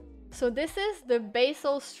 So this is the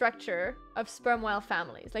basal structure of sperm whale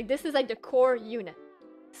families. Like this is like the core unit.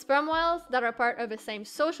 Sperm whales that are part of the same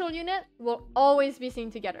social unit will always be seen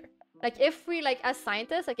together. Like if we, like as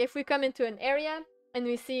scientists, like if we come into an area and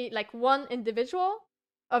we see like one individual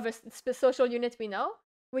of a social unit we know,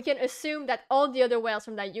 we can assume that all the other whales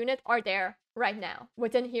from that unit are there right now,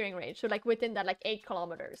 within hearing range, so like within that like 8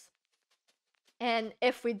 kilometers. And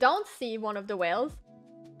if we don't see one of the whales,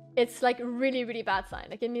 it's like a really, really bad sign.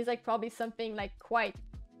 Like it means like probably something like quite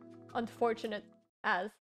unfortunate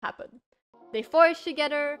has happened. They forage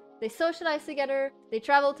together, they socialize together, they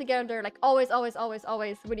travel together, like always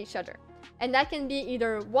with each other. And that can be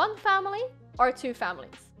either one family or 2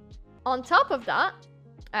 families. On top of that,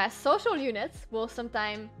 social units will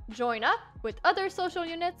sometimes join up with other social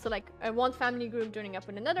units, so like one family group joining up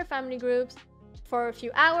with another family group for a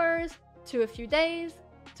few hours to a few days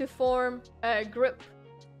to form a group.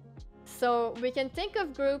 So we can think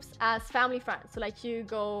of groups as family friends. So like you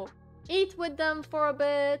go eat with them for a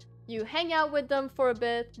bit, you hang out with them for a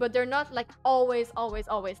bit, but they're not like always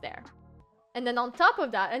there. And then on top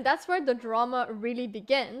of that, and that's where the drama really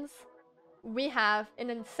begins, we have in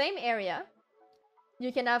the same area,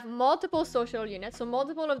 you can have multiple social units, so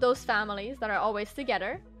multiple of those families that are always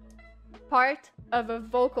together, part of a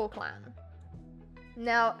vocal clan.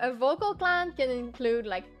 Now, a vocal clan can include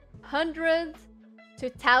like hundreds to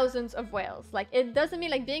thousands of whales. Like it doesn't mean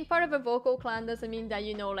like being part of a vocal clan doesn't mean that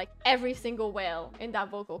you know like every single whale in that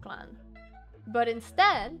vocal clan. But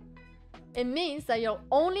instead, it means that you'll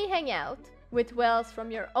only hang out with whales from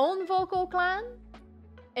your own vocal clan,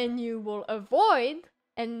 and you will avoid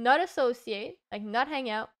and not associate, like not hang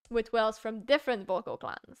out with whales from different vocal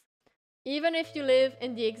clans, even if you live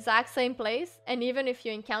in the exact same place and even if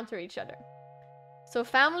you encounter each other. So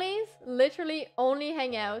families literally only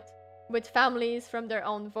hang out with families from their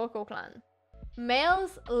own vocal clan.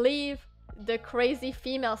 Males leave the crazy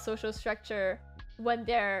female social structure when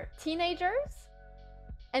they're teenagers,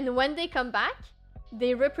 and when they come back,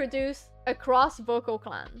 they reproduce across vocal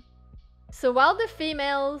clan. So while the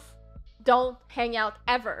females don't hang out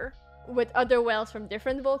ever with other whales from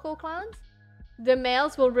different vocal clans, the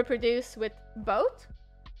males will reproduce with both.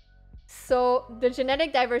 So the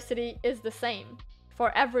genetic diversity is the same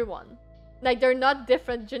for everyone. Like they're not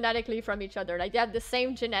different genetically from each other. Like they have the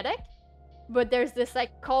same genetic, but there's this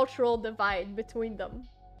like cultural divide between them.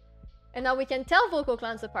 And now we can tell vocal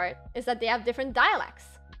clans apart is that they have different dialects.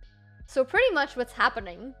 So pretty much what's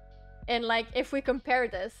happening, and like if we compare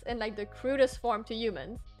this in like the crudest form to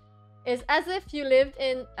humans, is as if you lived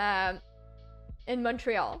in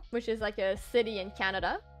Montreal, which is like a city in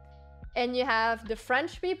Canada, and you have the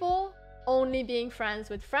French people only being friends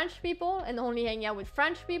with French people and only hanging out with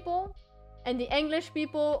French people, and the English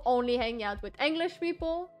people only hang out with English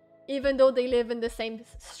people, even though they live in the same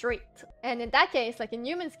street. And in that case, like in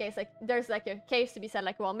humans' case, like there's like a case to be said,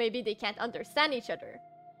 like, well, maybe they can't understand each other.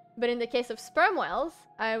 But in the case of sperm whales,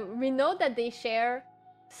 we know that they share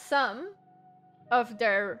some of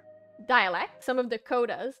their dialect, some of the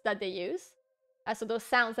codas that they use. So those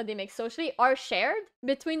sounds that they make socially are shared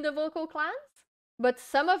between the vocal clans, but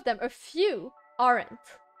some of them, a few, aren't.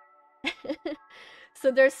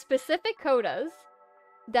 So there's specific codas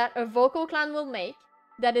that a vocal clan will make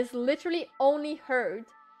that is literally only heard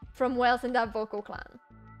from whales in that vocal clan.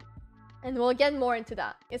 And we'll get more into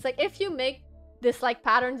that. It's like if you make this like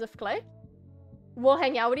patterns of click, we'll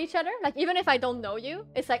hang out with each other. Like even if I don't know you,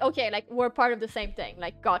 it's like, okay, like we're part of the same thing,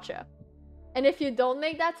 like gotcha. And if you don't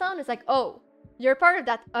make that sound, it's like, oh, you're part of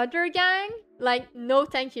that other gang? Like, no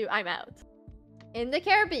thank you, I'm out. In the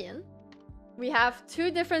Caribbean, we have 2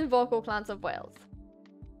 different vocal clans of whales.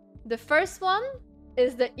 The first one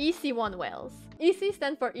is the EC1 whales. EC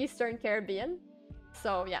stands for Eastern Caribbean.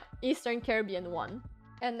 So yeah, Eastern Caribbean 1.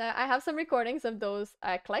 And I have some recordings of those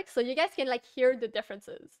clicks, so you guys can like hear the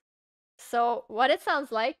differences. So what it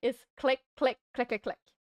sounds like is click, click, click, click, click.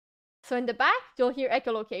 So in the back, you'll hear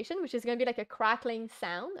echolocation, which is going to be like a crackling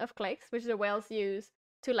sound of clicks, which the whales use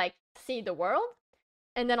to like see the world.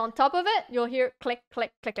 And then on top of it, you'll hear click,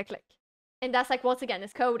 click, click, click, click. And that's like, once again,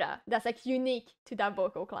 is coda. That's like unique to that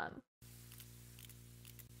vocal clan.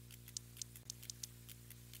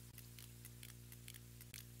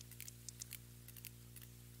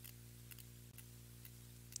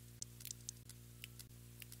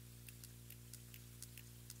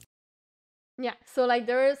 Yeah, so like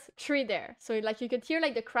there's 3 there. So like you could hear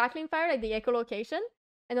like the crackling fire, like the echolocation,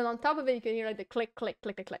 and then on top of it you could hear like the click, click,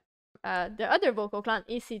 click, click, click. The other vocal clan,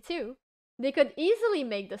 EC2, they could easily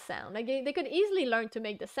make the sound. Like they could easily learn to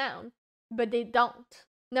make the sound, but they don't.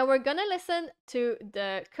 Now we're gonna listen to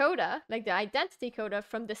the coda, like the identity coda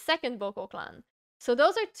from the second vocal clan. So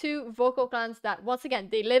those are 2 vocal clans that, once again,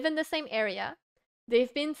 they live in the same area.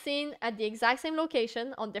 They've been seen at the exact same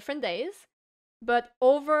location on different days. But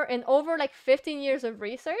over like 15 years of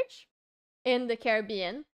research in the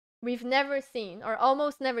Caribbean, we've never seen, or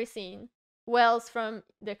almost never seen, whales from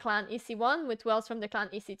the clan EC1 with whales from the clan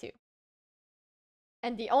EC2.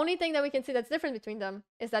 And the only thing that we can see that's different between them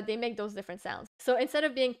is that they make those different sounds. So instead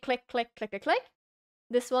of being click, click, click, click, click,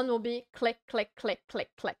 this one will be click, click, click, click,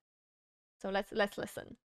 click. So let's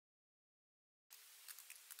listen.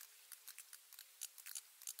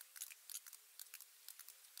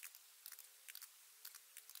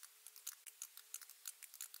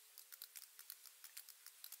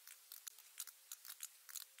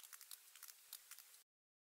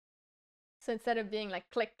 So instead of being like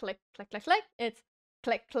click, click, click, click, click, it's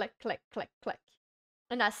click, click, click, click, click.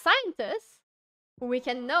 And as scientists, we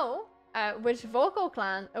can know which vocal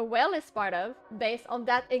clan a whale is part of based on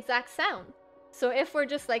that exact sound. So if we're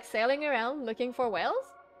just like sailing around looking for whales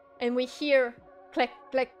and we hear click,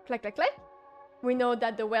 click, click, click, click, we know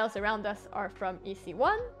that the whales around us are from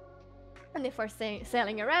EC1. And if we're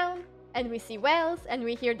sailing around and we see whales and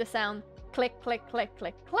we hear the sound click, click, click,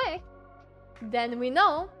 click, click, then we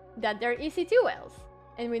know that they're EC2 whales.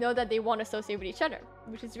 And we know that they won't associate with each other,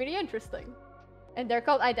 which is really interesting. And they're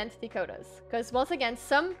called identity codas, because once again,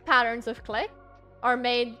 some patterns of click are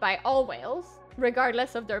made by all whales,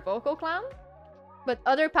 regardless of their vocal clan. But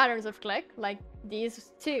other patterns of click, like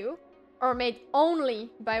these 2, are made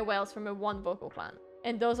only by whales from a 1 vocal clan.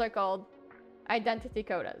 And those are called identity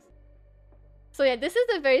codas. So yeah, this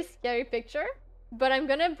is a very scary picture, but I'm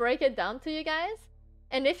gonna break it down to you guys.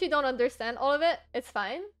 And if you don't understand all of it, it's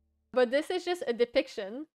fine. But this is just a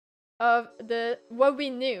depiction of what we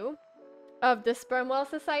knew of the sperm whale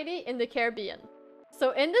society in the Caribbean.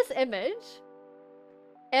 So in this image,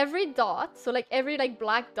 every dot, so like every like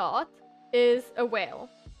black dot is a whale.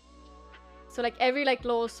 So like every like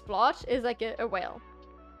little splotch is like a whale.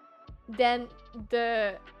 Then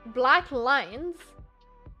the black lines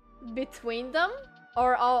between them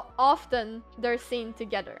are often they're seen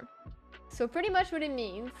together. So pretty much what it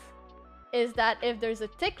means is that if there's a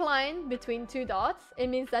thick line between 2 dots, it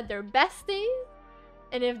means that they're besties.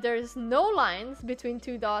 And if there's no lines between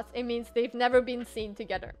 2 dots, it means they've never been seen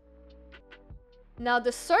together. Now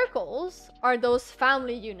the circles are those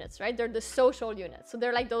family units, right? They're the social units. So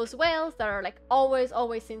they're like those whales that are like always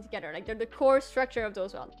seen together. Like they're the core structure of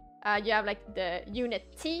those whales. You have like the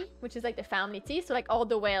unit T, which is like the family T. So like all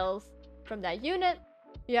the whales from that unit.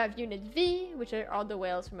 You have unit V, which are all the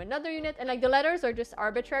whales from another unit. And like the letters are just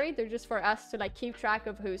arbitrary. They're just for us to like keep track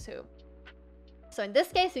of who's who. So in this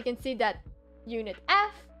case, you can see that unit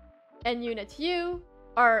F and unit U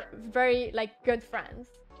are very like good friends.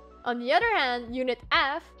 On the other hand, unit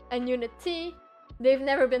F and unit T, they've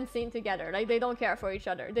never been seen together. Like they don't care for each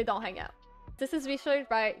other. They don't hang out. This is research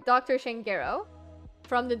by Dr. Shengero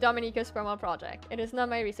from the Dominica Sperm Whale Project. It is not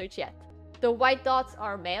my research yet. The white dots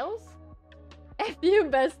are males. FU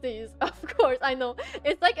besties, of course, I know.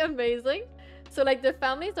 It's like amazing. So like the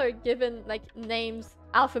families are given like names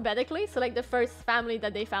alphabetically. So like the first family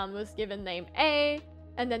that they found was given name A,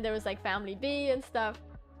 and then there was like family B and stuff.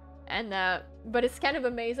 And but it's kind of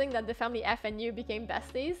amazing that the family F and U became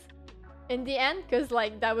besties in the end, because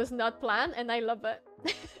like that was not planned, and I love it.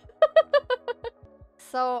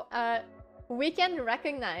 So we can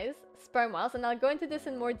recognize sperm whales, and I'll go into this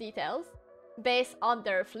in more details, based on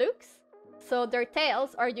their flukes. So their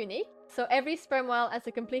tails are unique. So every sperm whale has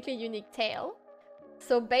a completely unique tail.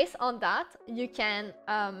 So based on that, you can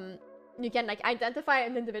like identify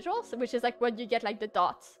an individual, which is like what you get like the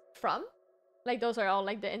dots from. Like those are all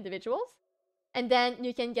like the individuals. And then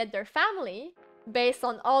you can get their family, based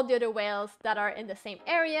on all the other whales that are in the same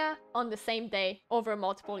area on the same day over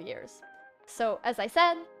multiple years. So as I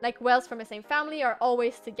said, like whales from the same family are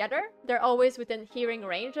always together. They're always within hearing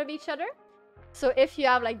range of each other. So if you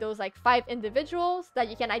have like those like 5 individuals that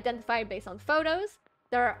you can identify based on photos,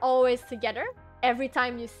 they're always together. Every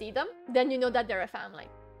time you see them, then you know that they're a family.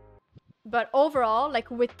 But overall, like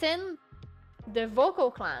within the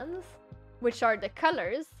vocal clans, which are the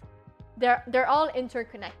colors, they're all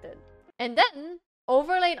interconnected. And then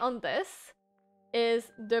overlaid on this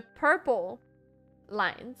is the purple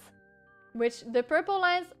lines, which the purple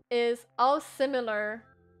lines is all similar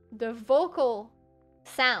the vocal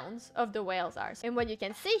sounds of the whales are. And what you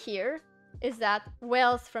can see here is that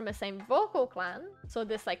whales from the same vocal clan, so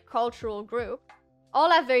this like cultural group, all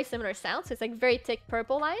have very similar sounds. So it's like very thick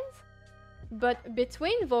purple lines. But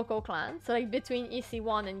between vocal clans, so like between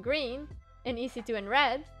EC1 and green and EC2 and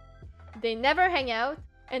red, they never hang out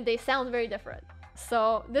and they sound very different.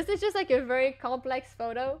 So this is just like a very complex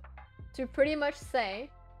photo to pretty much say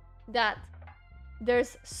that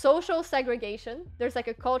there's social segregation, there's like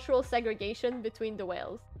a cultural segregation between the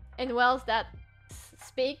whales. And whales that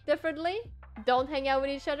speak differently don't hang out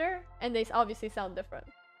with each other, and they obviously sound different.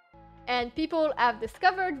 And people have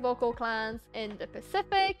discovered vocal clans in the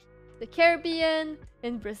Pacific, the Caribbean,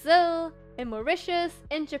 in Brazil, in Mauritius,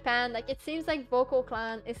 in Japan. Like it seems like vocal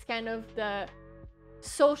clan is kind of the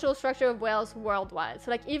social structure of whales worldwide. So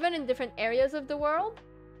like even in different areas of the world,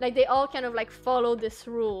 like they all kind of like follow this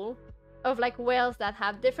rule of like whales that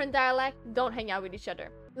have different dialect don't hang out with each other.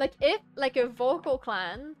 Like if like a vocal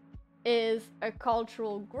clan is a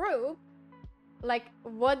cultural group, like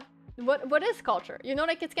what is culture? You know,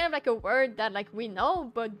 like it's kind of like a word that like we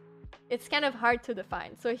know, but it's kind of hard to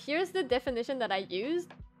define. So here's the definition that I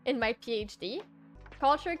used in my PhD.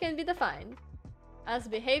 Culture can be defined as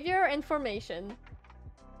behavior or information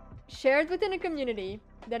shared within a community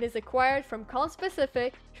that is acquired from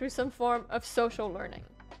conspecific through some form of social learning.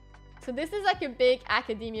 So this is like a big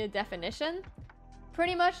academia definition.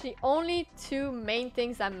 Pretty much the only 2 main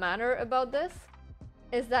things that matter about this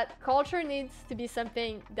is that culture needs to be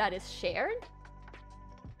something that is shared.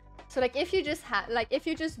 So like if you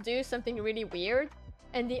just do something really weird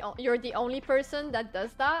and you're the only person that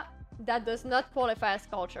does that, that does not qualify as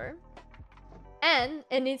culture. And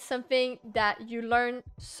it needs something that you learn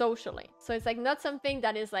socially. So it's like not something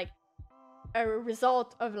that is like a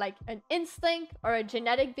result of like an instinct or a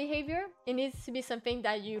genetic behavior. It needs to be something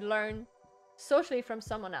that you learn socially from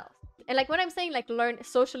someone else. And like when I'm saying like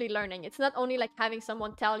socially learning, it's not only like having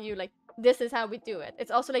someone tell you like this is how we do it.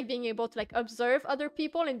 It's also like being able to like observe other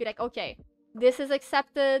people and be like, okay, this is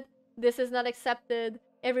accepted, this is not accepted,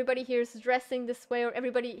 everybody here is dressing this way, or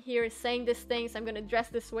everybody here is saying this thing, so I'm gonna dress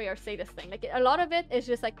this way or say this thing. Like a lot of it is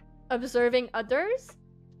just like observing others,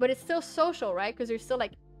 but it's still social, right? Because you're still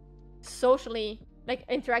like socially like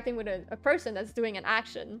interacting with a person that's doing an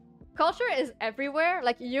action. Culture is everywhere.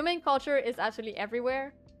 Like human culture is absolutely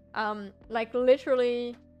everywhere. Like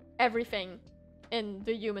literally everything in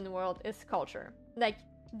the human world is culture. Like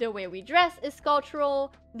the way we dress is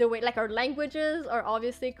cultural, the way like our languages are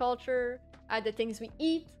obviously culture, the things we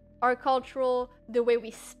eat are cultural, the way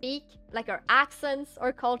we speak, like our accents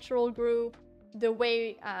are cultural group, the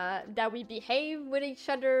way that we behave with each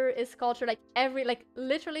other is culture. Like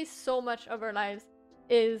literally so much of our lives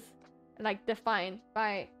is like defined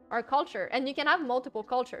by our culture. And you can have multiple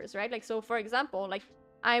cultures, right? Like so for example, like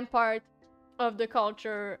I'm part of the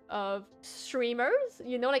culture of streamers,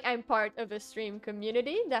 you know, like I'm part of a stream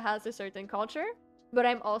community that has a certain culture, but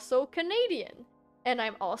I'm also Canadian, and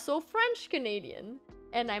I'm also French Canadian,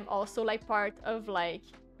 and I'm also like part of like,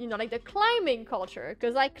 you know, like the climbing culture,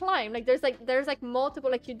 because I climb. Like there's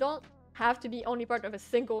multiple, like you don't have to be only part of a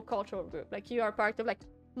single cultural group. Like you are part of like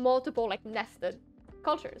multiple like nested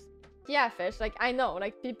cultures. Yeah, fish, like I know,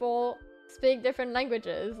 like people speak different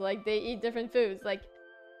languages, like they eat different foods. Like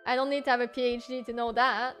I don't need to have a PhD to know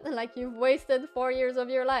that. Like you've wasted 4 years of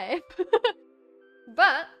your life.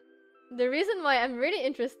 But the reason why I'm really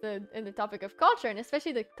interested in the topic of culture, and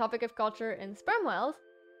especially the topic of culture in sperm whales,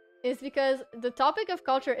 is because the topic of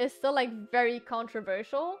culture is still like very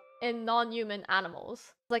controversial in non-human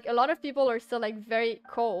animals. Like a lot of people are still like very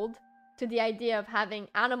cold to the idea of having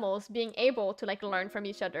animals being able to like learn from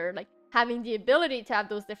each other, like having the ability to have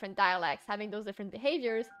those different dialects, having those different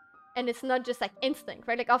behaviors. And it's not just like instinct,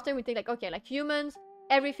 right? Like often we think like, okay, like humans,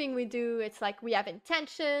 everything we do, it's like we have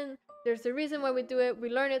intention, there's a reason why we do it, we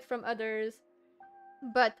learn it from others.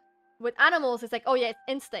 But with animals, it's like, oh yeah, it's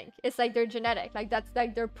instinct. It's like they're genetic, like that's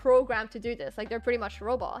like they're programmed to do this, like they're pretty much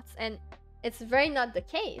robots. And it's very not the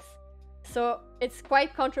case. So it's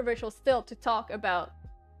quite controversial still to talk about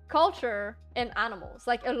culture in animals.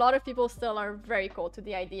 Like, a lot of people still are very cold to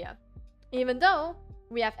the idea. Even though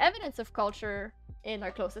we have evidence of culture in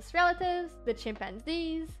our closest relatives, the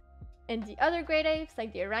chimpanzees, in the other great apes,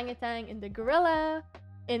 like the orangutan and the gorilla,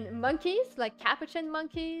 in monkeys, like capuchin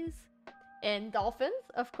monkeys, in dolphins,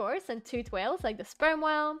 of course, and toothed whales, like the sperm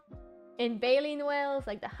whale, in baleen whales,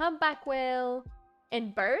 like the humpback whale,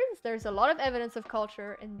 in birds, there's a lot of evidence of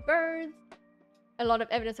culture in birds, a lot of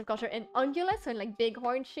evidence of culture in ungulates, so in like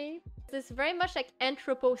bighorn sheep. This very much like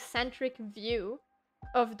anthropocentric view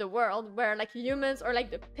of the world, where like humans are like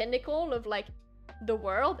the pinnacle of like the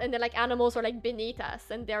world, and then like animals are like beneath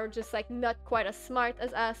us, and they're just like not quite as smart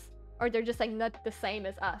as us, or they're just like not the same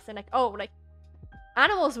as us, and like, oh, like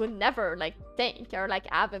animals would never like think or like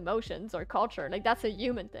have emotions or culture, like that's a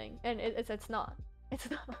human thing, and it's not.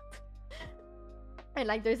 And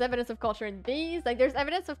like there's evidence of culture in bees, like there's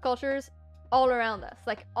evidence of cultures all around us,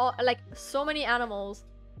 like so many animals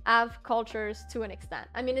have cultures to an extent.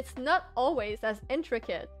 I mean, it's not always as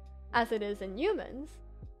intricate as it is in humans,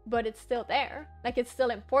 but it's still there. Like, it's still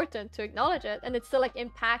important to acknowledge it, and it still like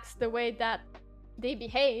impacts the way that they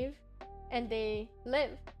behave and they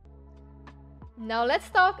live. Now let's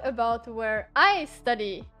talk about where I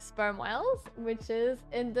study sperm whales, which is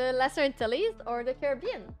in the Lesser Antilles or the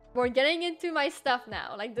Caribbean. We're getting into my stuff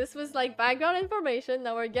now. Like, this was like background information,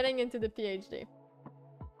 now we're getting into the PhD.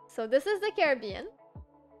 So this is the Caribbean,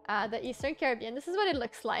 the Eastern Caribbean. This is what it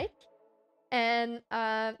looks like. And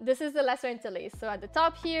this is the Lesser Antilles. So at the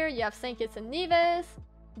top here, you have St. Kitts and Nevis,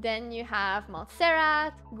 then you have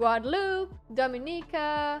Montserrat, Guadeloupe,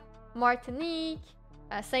 Dominica, Martinique,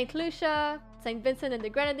 St. Lucia, St. Vincent and the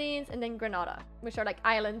Grenadines, and then Grenada, which are like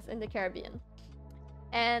islands in the Caribbean.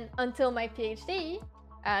 And until my PhD,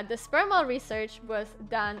 the sperm whale research was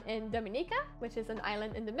done in Dominica, which is an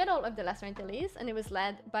island in the middle of the Lesser Antilles, and it was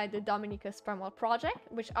led by the Dominica Sperm Whale Project,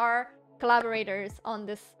 which are collaborators on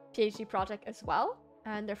this PhD project as well,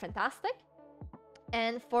 and they're fantastic.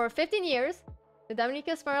 And for 15 years, the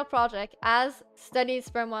Dominica Sperm Whale Project has studied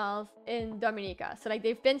sperm whales in Dominica. So like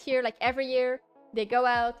they've been here like every year, they go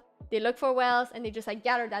out, they look for whales, and they just like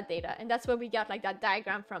gather that data. And that's where we got like that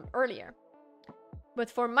diagram from earlier. But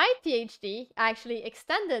for my PhD, I actually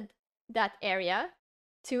extended that area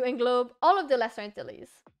to englobe all of the Lesser Antilles.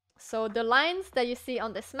 So the lines that you see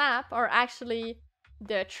on this map are actually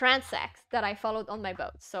the transects that I followed on my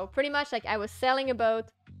boat. So pretty much like I was sailing a boat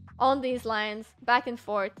on these lines back and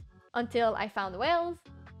forth until I found whales.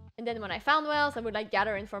 And then when I found whales, I would like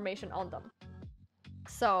gather information on them.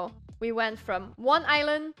 So we went from one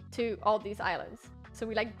island to all these islands. So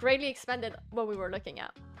we like greatly expanded what we were looking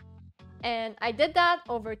at. And I did that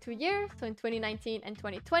over 2 years. So in 2019 and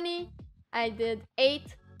 2020, I did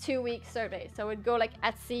 8 two-week surveys. So I would go like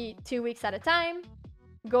at sea 2 weeks at a time,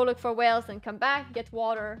 go look for whales and come back, get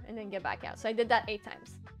water, and then get back out. So I did that 8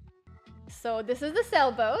 times. So this is the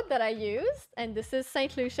sailboat that I used, and this is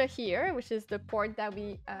St. Lucia here, which is the port that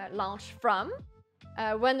we launched from.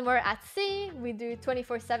 When we're at sea, we do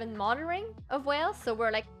 24/7 monitoring of whales. So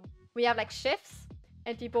we have like shifts,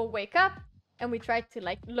 and people wake up, and we try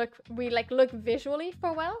to look visually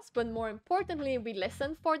for whales, but more importantly, we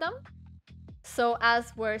listen for them. So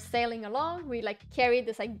as we're sailing along, we like carry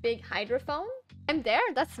this like big hydrophone. I'm there,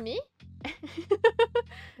 that's me.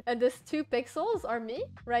 And these 2 pixels are me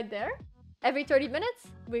right there. Every 30 minutes,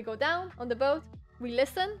 we go down on the boat, we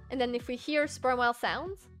listen, and then if we hear sperm whale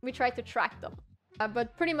sounds, we try to track them.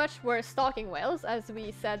 But pretty much we're stalking whales, as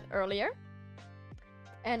we said earlier.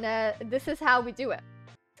 And this is how we do it.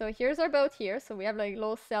 So here's our boat here. So we have like a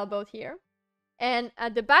little sailboat here. And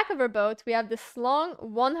at the back of our boat, we have this long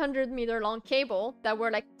 100-meter long cable that we're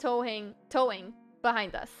like towing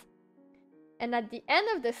behind us. And at the end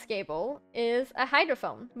of this cable is a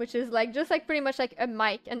hydrophone, which is like just like pretty much like a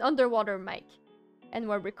mic, an underwater mic. And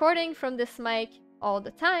we're recording from this mic all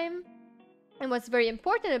the time. And what's very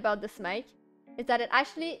important about this mic is that it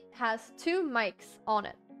actually has 2 mics on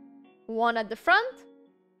it. One at the front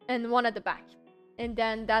and one at the back. And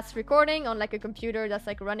then that's recording on like a computer that's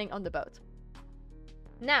like running on the boat.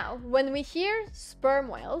 Now, when we hear sperm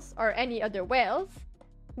whales or any other whales,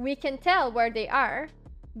 we can tell where they are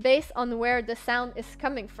based on where the sound is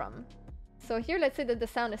coming from. So here, let's say that the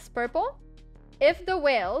sound is purple. If the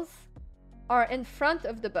whales are in front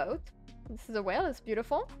of the boat, this is a whale, it's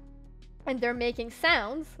beautiful, and they're making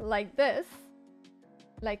sounds like this,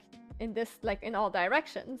 like in all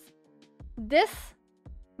directions, this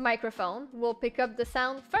microphone will pick up the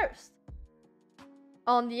sound first.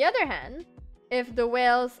 On the other hand, if the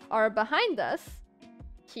whales are behind us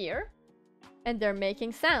here and they're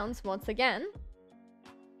making sounds once again,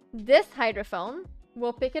 this hydrophone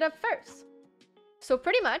will pick it up first. So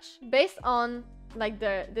pretty much, based on like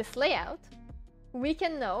this layout, we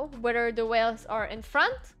can know whether the whales are in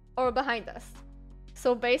front or behind us.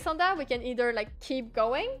 So based on that, we can either like keep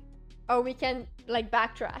going or we can like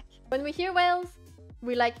backtrack. When we hear whales,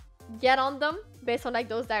 we like get on them based on like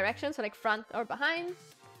those directions, so like front or behind.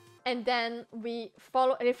 And then we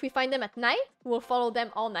follow, and if we find them at night, we'll follow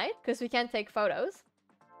them all night because we can't take photos.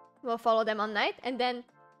 We'll follow them all night. And then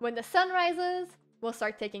when the sun rises, we'll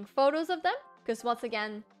start taking photos of them because once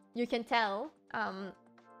again, you can tell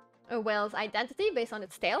a whale's identity based on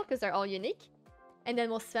its tail because they're all unique. And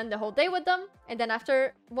then we'll spend the whole day with them. And then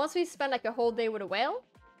once we spend like a whole day with a whale,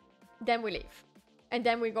 then we leave. And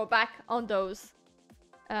then we go back on those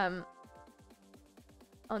like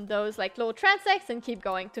little transects and keep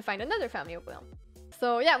going to find another family of whale.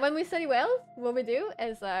 So yeah, when we study whales, what we do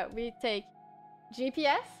is we take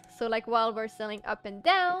GPS. So like while we're sailing up and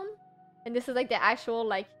down, and this is like the actual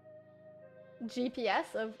like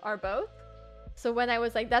GPS of our boat. So when I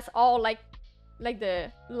was like, that's all like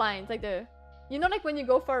the lines, like the, you know, like when you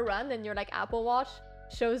go for a run and your like Apple Watch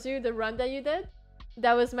shows you the run that you did?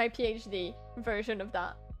 That was my PhD version of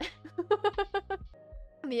that.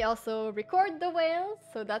 We also record the whales.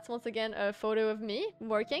 So that's once again a photo of me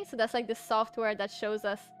working. So that's like the software that shows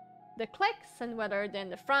us the clicks and whether they're in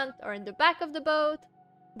the front or in the back of the boat.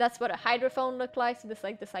 That's what a hydrophone looks like. So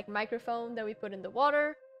this like microphone that we put in the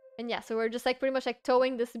water. And yeah, so we're just like pretty much like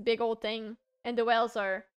towing this big old thing and the whales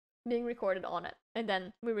are being recorded on it. And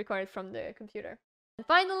then we record it from the computer. And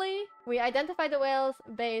finally, we identify the whales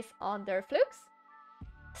based on their flukes.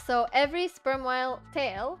 So every sperm whale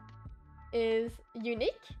tail is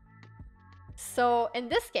unique. So in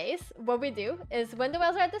this case, what we do is when the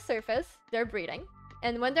whales are at the surface, they're breeding.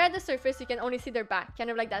 And when they're at the surface, you can only see their back, kind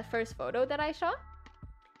of like that first photo that I shot.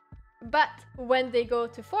 But when they go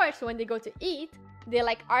to forage, so when they go to eat, they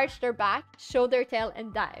like arch their back, show their tail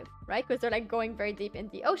and dive, right? Because they're like going very deep in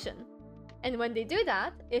the ocean. And when they do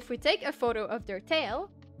that, if we take a photo of their tail,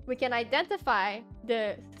 we can identify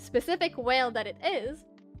the specific whale that it is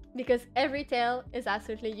because every tail is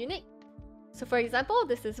absolutely unique. So for example,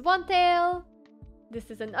 this is one tail,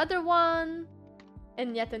 this is another one,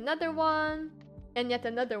 and yet another one, and yet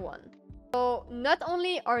another one. So not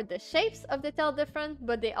only are the shapes of the tail different,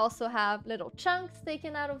 but they also have little chunks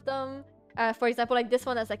taken out of them. For example, like this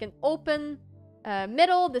one has like an open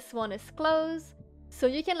middle, this one is closed. So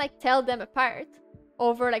you can like tell them apart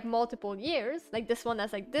over like multiple years. Like this one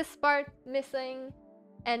has like this part missing.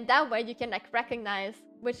 And that way you can like recognize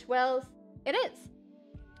which whales it is.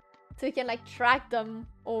 So you can like track them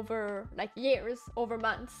over like years, over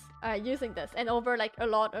months using this and over like a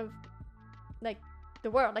lot of like the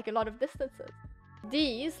world, like a lot of distances.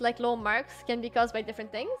 These like little marks can be caused by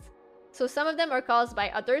different things. So some of them are caused by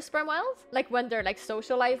other sperm whales, like when they're like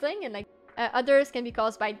socializing, and like others can be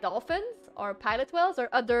caused by dolphins or pilot whales or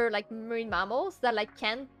other like marine mammals that like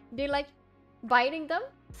can be like biting them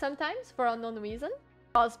sometimes for unknown reason.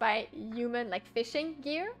 Caused by human like fishing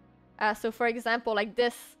gear. So for example, like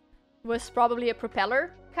this was probably a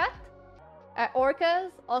propeller cut. Orcas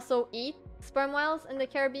also eat sperm whales in the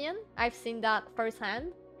Caribbean. I've seen that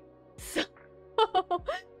firsthand. So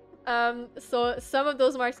so some of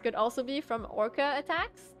those marks could also be from orca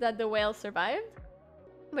attacks that the whale survived.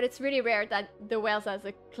 But it's really rare that the whale has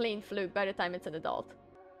a clean fluke by the time it's an adult.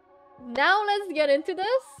 Now let's get into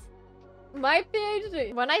this. My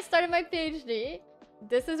PhD. When I started my PhD,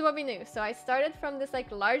 this is what we knew. So I started from this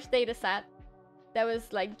like large data set that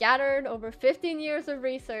was like gathered over 15 years of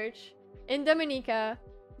research in Dominica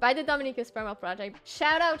by the Dominica Sperm Whale Project.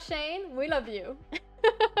 Shout out Shane, we love you.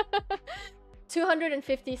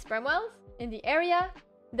 250 sperm whales in the area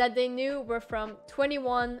that they knew were from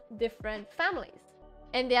 21 different families.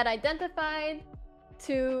 And they had identified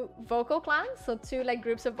 2 vocal clans, so 2 like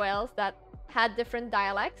groups of whales that had different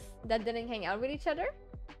dialects that didn't hang out with each other.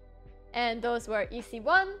 And those were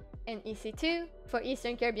EC1 and EC2 for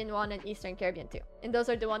Eastern Caribbean 1 and Eastern Caribbean 2. And those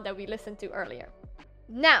are the ones that we listened to earlier.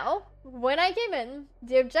 Now, when I came in,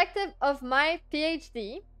 the objective of my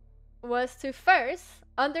PhD was to first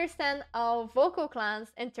understand how vocal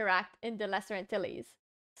clans interact in the Lesser Antilles.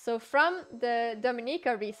 So from the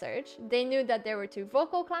Dominica research, they knew that there were 2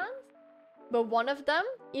 vocal clans, but one of them,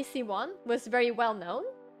 EC1, was very well known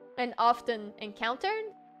and often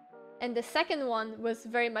encountered. And the second one was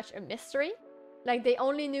very much a mystery. Like they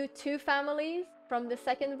only knew 2 families from the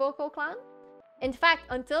second vocal clan. In fact,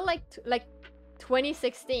 until like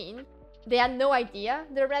 2016, they had no idea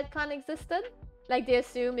the red clan existed. Like they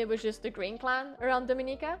assumed it was just the green clan around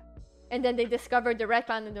Dominica. And then they discovered the red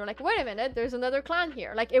clan and they're like, wait a minute, there's another clan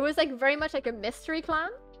here. Like it was like very much like a mystery clan.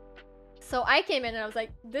 So I came in and I was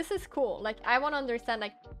like, this is cool. Like, I want to understand,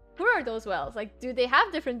 like, who are those whales? Like, do they have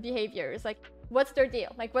different behaviors? Like, what's their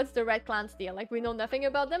deal? Like, what's the red clan's deal? Like, we know nothing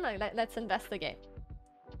about them. Like, let's investigate.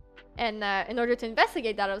 And in order to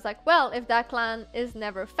investigate that, I was like, well, if that clan is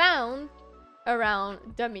never found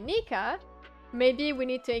around Dominica, maybe we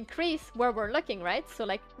need to increase where we're looking, right? So,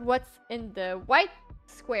 like, what's in the white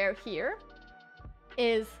square here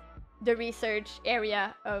is the research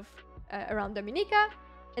area of around Dominica.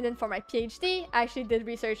 And then for my PhD, I actually did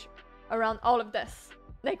research around all of this,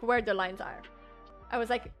 like where the lines are. I was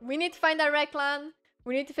like, we need to find that red clan.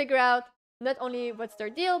 We need to figure out not only what's their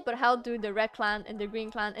deal, but how do the red clan and the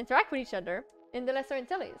green clan interact with each other in the Lesser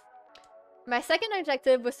Antilles. My second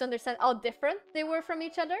objective was to understand how different they were from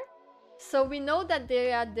each other. So we know that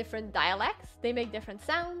they have different dialects, they make different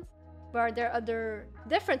sounds, but are there other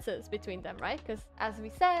differences between them, right? Because as we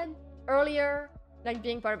said earlier, like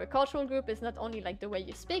being part of a cultural group is not only like the way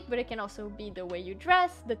you speak, but it can also be the way you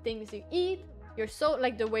dress, the things you eat,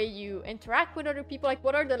 like the way you interact with other people. Like,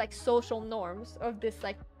 what are the like social norms of this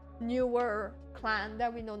like newer clan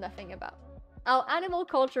that we know nothing about? How animal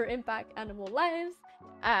culture impact animal lives,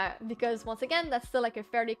 because once again, that's still like a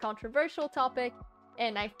fairly controversial topic,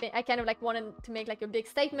 and I kind of like wanted to make like a big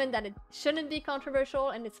statement that it shouldn't be controversial,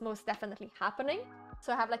 and it's most definitely happening.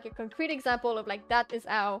 So I have like a concrete example of like that is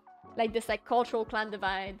how like this like cultural clan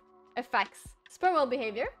divide affects sperm whale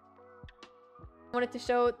behavior. I wanted to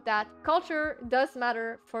show that culture does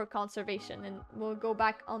matter for conservation, and we'll go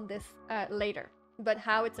back on this later, but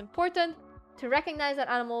how it's important to recognize that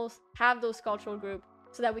animals have those cultural groups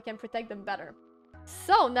so that we can protect them better.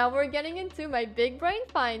 So now we're getting into my big brain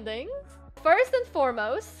findings. First and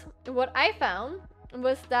foremost, what I found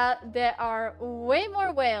was that there are way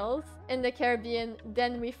more whales in the Caribbean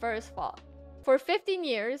than we first thought. For 15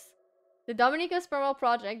 years, the Dominica Sperm Whale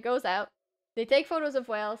Project goes out, they take photos of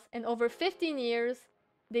whales, and over 15 years,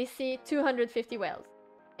 they see 250 whales.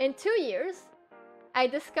 In 2 years, I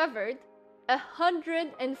discovered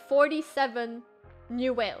 147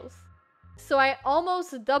 new whales. So I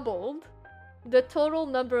almost doubled the total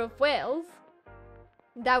number of whales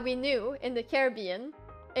that we knew in the Caribbean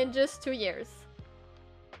in just 2 years,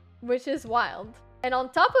 which is wild. And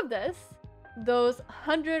on top of this, those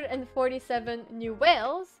 147 new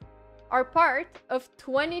whales are part of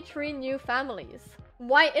 23 new families.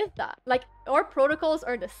 Why is that? Like, our protocols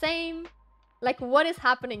are the same. Like, what is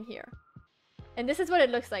happening here? And this is what it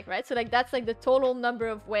looks like, right? So like that's like the total number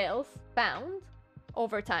of whales found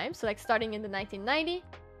over time. So like starting in the 1990.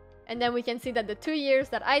 And then we can see that the 2 years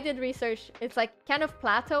that I did research, it's like kind of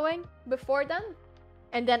plateauing before then.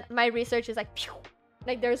 And then my research is like, phew,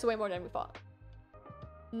 like there's way more than we thought.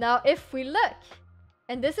 Now, if we look,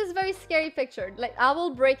 and this is very scary picture, like I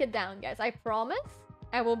will break it down, guys. I promise.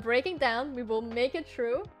 I will break it down. We will make it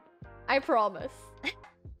true. I promise.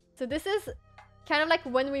 So this is kind of like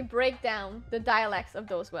when we break down the dialects of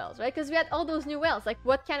those whales, right? Because we had all those new whales. Like,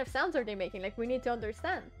 what kind of sounds are they making? Like, we need to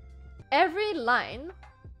understand. Every line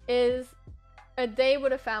is a day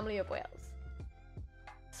with a family of whales.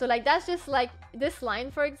 So like that's just like this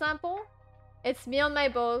line, for example, it's me on my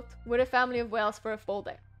boat with a family of whales for a full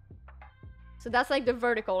day. So that's like the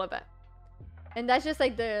vertical of it. And that's just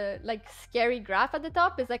like the like scary graph at the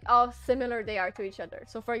top is like how similar they are to each other.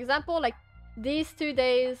 So for example, like these 2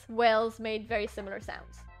 days, whales made very similar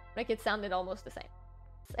sounds. Like it sounded almost the same.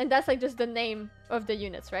 And that's like just the name of the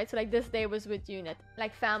units, right? So like this day was with unit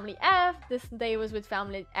like family F, this day was with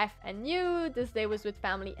family F and U, this day was with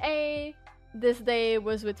family A, this day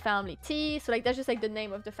was with family T. So like that's just like the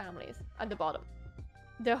name of the families at the bottom.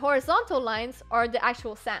 The horizontal lines are the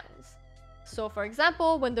actual sounds. So for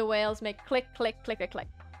example, when the whales make click, click, click, click, click,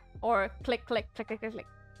 or click, click, click, click, click, click,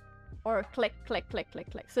 or click, click, click, click,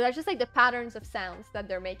 click. So that's just like the patterns of sounds that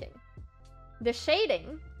they're making. The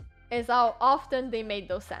shading is how often they made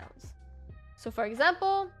those sounds. So for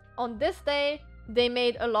example, on this day, they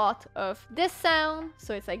made a lot of this sound,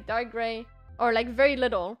 so it's like dark gray, or like very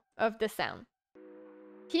little of this sound.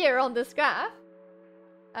 Here on this graph,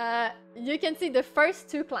 you can see the first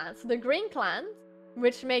two clans. The green clan,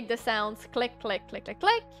 which make the sounds click, click, click, click,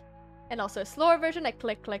 click, and also a slower version like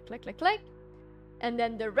click, click, click, click, click. And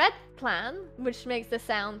then the red clan, which makes the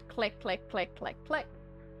sound click, click, click, click, click.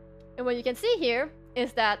 And what you can see here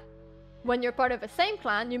is that when you're part of the same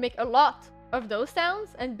clan, you make a lot of those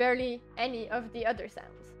sounds and barely any of the other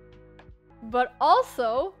sounds. But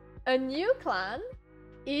also a new clan,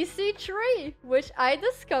 EC3, which I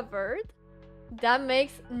discovered, that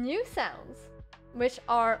makes new sounds, which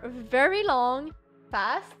are very long,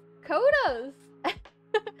 fast codas.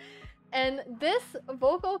 And this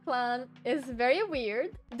vocal clan is very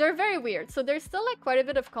weird. They're very weird. So there's still like quite a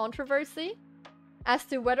bit of controversy as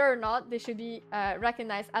to whether or not they should be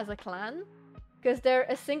recognized as a clan, because they're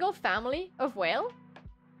a single family of whale.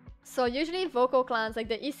 So usually vocal clans, like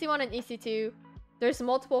the EC1 and EC2, there's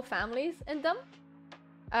multiple families in them.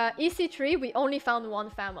 EC3, we only found one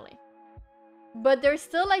family. But they're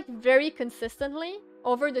still like very consistently,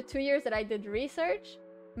 over the 2 years that I did research,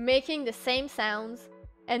 making the same sounds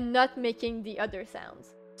and not making the other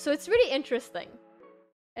sounds. So it's really interesting.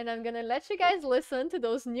 And I'm gonna let you guys listen to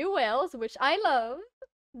those new whales, which I love.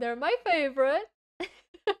 They're my favorite.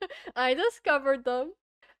 I discovered them.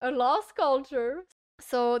 A lost culture.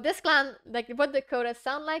 So this clan, like what the codas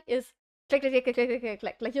sound like is click, click, click, click, click, click,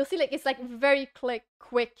 click. Like you'll see, like it's like very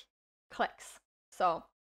quick clicks. So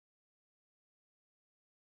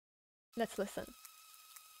let's listen.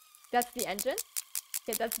 That's the engine.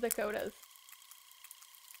 Okay, that's the codas.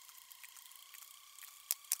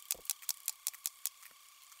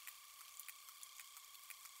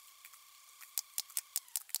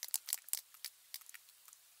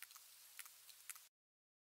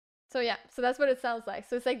 So yeah, so that's what it sounds like.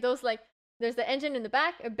 So it's like those, like, there's the engine in the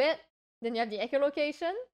back a bit, then you have the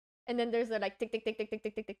echolocation, and then there's the like tick, tick, tick, tick, tick,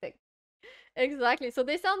 tick, tick, tick, tick. Exactly, so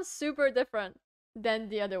they sound super different than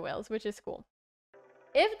the other whales, which is cool.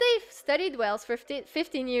 If they've studied whales for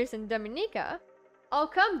 15 years in Dominica, how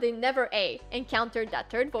come they never encountered that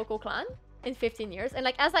third vocal clan in 15 years? And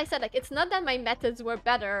like, as I said, like, it's not that my methods were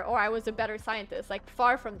better or I was a better scientist, like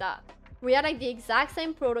far from that. We had like the exact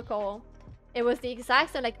same protocol. It was the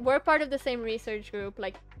exact same, like, we're part of the same research group.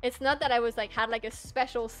 Like, it's not that I was like, had like a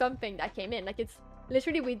special something that came in. Like, it's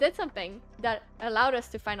literally, we did something that allowed us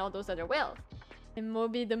to find all those other whales. And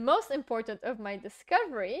maybe the most important of my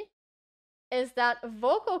discovery is that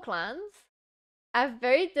vocal clans have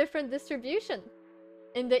very different distribution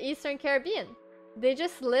in the Eastern Caribbean. They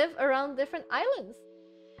just live around different islands.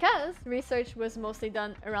 Because research was mostly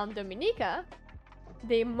done around Dominica,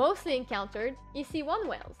 they mostly encountered EC1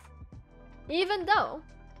 whales. Even though,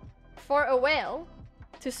 for a whale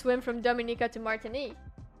to swim from Dominica to Martinique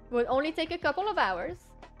would only take a couple of hours,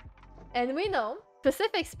 and we know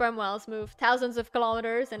Pacific sperm whales move thousands of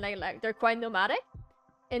kilometers and like they're quite nomadic.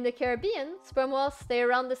 In the Caribbean, sperm whales stay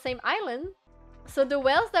around the same island, so the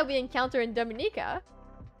whales that we encounter in Dominica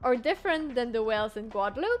are different than the whales in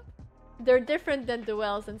Guadeloupe, they're different than the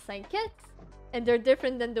whales in St. Kitts, and they're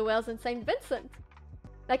different than the whales in St. Vincent.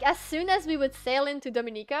 Like, as soon as we would sail into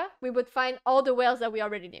Dominica, we would find all the whales that we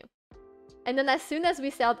already knew. And then as soon as we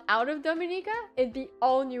sailed out of Dominica, it'd be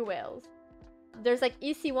all new whales. There's like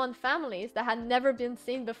EC1 families that had never been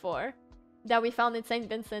seen before that we found in St.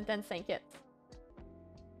 Vincent and St. Kitts.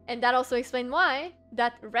 And that also explained why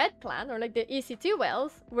that red clan, or like the EC2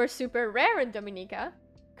 whales, were super rare in Dominica,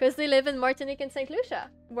 because they live in Martinique and St. Lucia,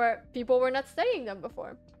 where people were not studying them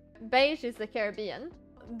before. Beige is the Caribbean.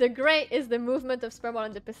 The gray is the movement of sperm whale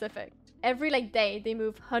in the Pacific. Every like day, they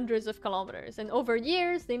move hundreds of kilometers, and over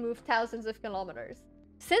years, they move thousands of kilometers.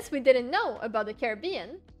 Since we didn't know about the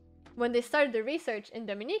Caribbean, when they started the research in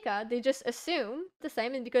Dominica, they just assumed the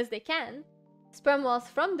same, and because they can, sperm whales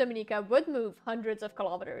from Dominica would move hundreds of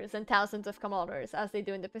kilometers and thousands of kilometers as they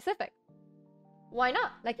do in the Pacific. Why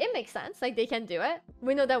not? Like, it makes sense. Like, they can do it.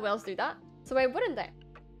 We know that whales do that. So why wouldn't they?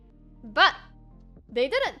 But they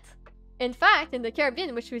didn't. In fact, in the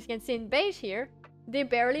Caribbean, which we can see in beige here, they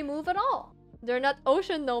barely move at all. They're not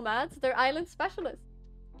ocean nomads, they're island specialists.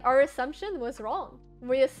 Our assumption was wrong.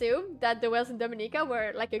 We assumed that the whales in Dominica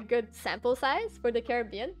were like a good sample size for the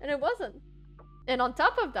Caribbean, and it wasn't. And on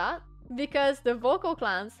top of that, because the vocal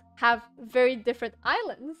clans have very different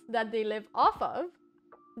islands that they live off of,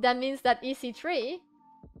 that means that EC3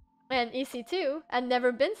 and EC2 had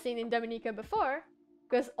never been seen in Dominica before,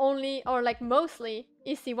 because only, or like mostly,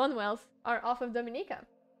 EC1 whales are off of Dominica.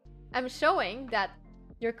 I'm showing that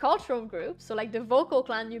your cultural group, so like the vocal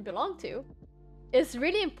clan you belong to, is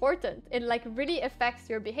really important. It like really affects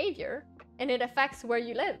your behavior, and it affects where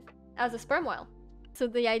you live as a sperm whale. So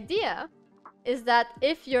the idea is that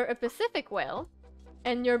if you're a Pacific whale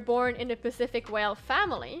and you're born in a Pacific whale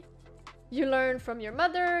family, you learn from your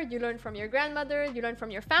mother, you learn from your grandmother, you learn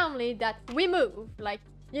from your family that we move. Like,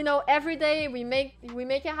 you know, every day we make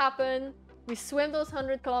it happen. We swim those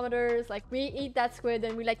 100 kilometers, like we eat that squid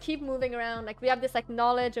and we like keep moving around. Like we have this like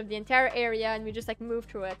knowledge of the entire area and we just like move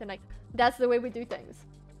through it, and like that's the way we do things.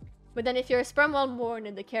 But then if you're a sperm whale born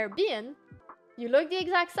in the Caribbean, you look the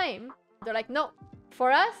exact same. They're like, no,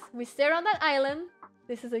 for us, we stay around that island.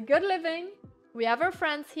 This is a good living. We have our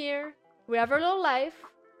friends here. We have our little life.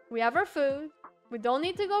 We have our food. We don't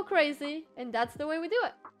need to go crazy, and that's the way we do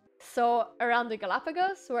it. So around the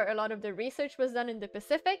Galapagos, where a lot of the research was done in the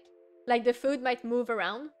Pacific, like the food might move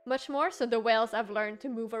around much more, so the whales have learned to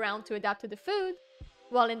move around to adapt to the food,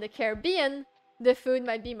 while in the Caribbean, the food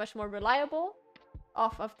might be much more reliable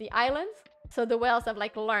off of the islands, so the whales have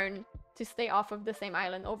like learned to stay off of the same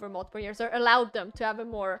island over multiple years, or allowed them to have a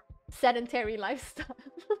more sedentary lifestyle.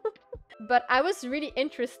 But I was really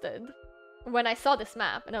interested when I saw this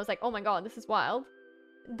map, and I was like, oh my god, this is wild,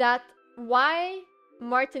 that why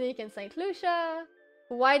Martinique and St. Lucia,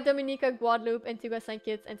 why Dominica, Guadeloupe, Antigua, St.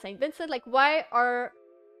 Kitts, and St. Vincent, like why are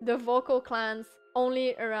the vocal clans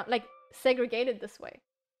only around, like segregated this way,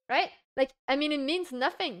 right? Like, I mean, it means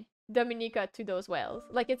nothing, Dominica, to those whales.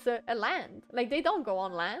 Like, it's a land. Like, they don't go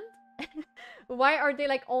on land. Why are they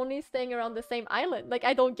like only staying around the same island? Like,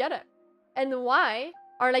 I don't get it. And why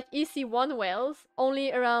are like EC1 whales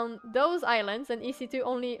only around those islands and EC2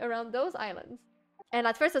 only around those islands? And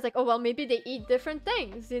at first I was like, oh, well, maybe they eat different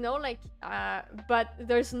things, you know, like, but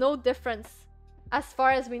there's no difference as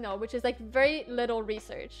far as we know, which is like very little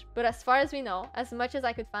research. But as far as we know, as much as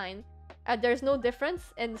I could find, there's no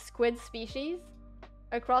difference in squid species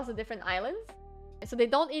across the different islands. So they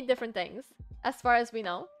don't eat different things, as far as we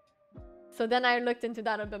know. So then I looked into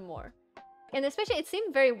that a bit more. And especially, it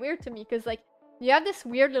seemed very weird to me, because like, you have this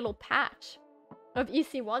weird little patch of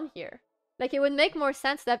EC1 here. Like, it would make more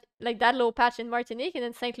sense that, like, that little patch in Martinique and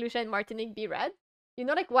then St. Lucia and Martinique be red. You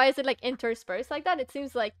know, like, why is it, like, interspersed like that? It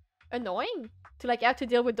seems, like, annoying to, like, have to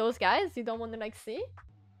deal with those guys you don't want to, like, see.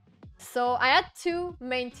 So, I had two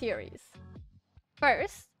main theories.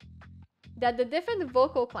 First, that the different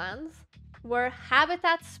vocal clans were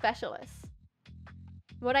habitat specialists.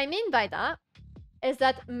 What I mean by that is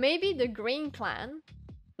that maybe the Green clan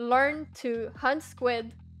learned to hunt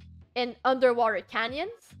squid in underwater canyons.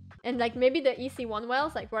 And like maybe the EC1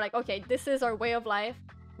 whales like were like, okay, this is our way of life.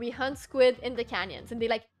 We hunt squid in the canyons. And they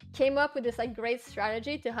like came up with this like great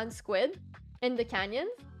strategy to hunt squid in the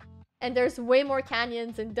canyons. And there's way more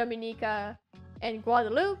canyons in Dominica and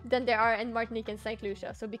Guadeloupe than there are in Martinique and St.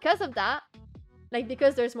 Lucia. So because of that, like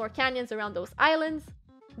because there's more canyons around those islands,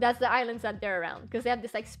 that's the islands that they're around. Because they have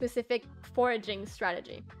this like specific foraging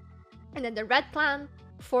strategy. And then the Red clan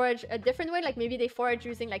forage a different way. Like maybe they forage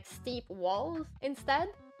using like steep walls instead.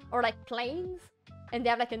 Or like plains, and they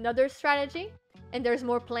have like another strategy, and there's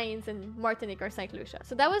more plains in Martinique or St. Lucia.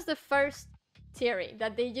 So that was the first theory,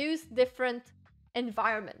 that they use different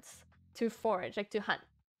environments to forage, like to hunt.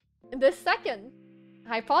 The second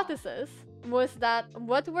hypothesis was that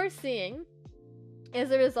what we're seeing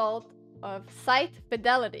is a result of site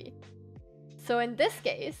fidelity. So in this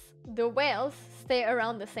case, the whales stay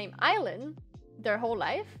around the same island their whole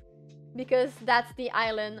life, because that's the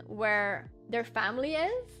island where their family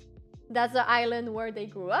is. That's the island where they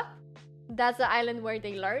grew up. That's the island where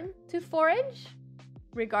they learn to forage,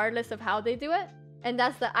 regardless of how they do it. And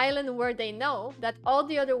that's the island where they know that all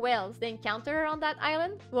the other whales they encounter around that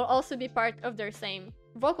island will also be part of their same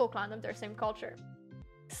vocal clan, of their same culture.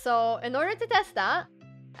 So in order to test that,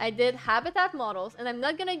 I did habitat models, and I'm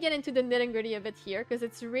not gonna get into the nitty-gritty of it here because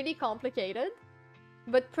it's really complicated.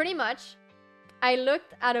 But pretty much, I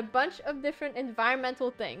looked at a bunch of different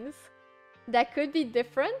environmental things that could be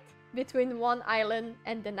different between one island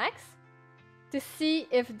and the next, to see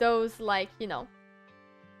if those, like, you know,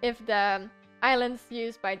 if the islands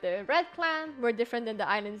used by the Red clan were different than the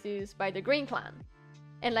islands used by the Green clan.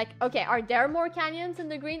 And like, okay, are there more canyons in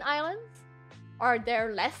the Green islands? Are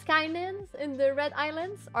there less canyons in the Red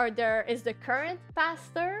islands? Is the current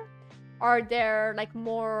faster? Are there like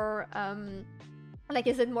more, like,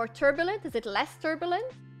 is it more turbulent? Is it less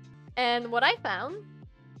turbulent? And what I found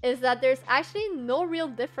is that there's actually no real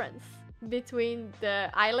difference between the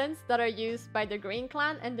islands that are used by the Green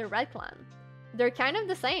clan and the Red clan. They're kind of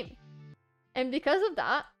the same. And because of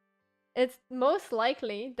that, it's most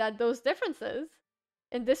likely that those differences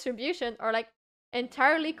in distribution are like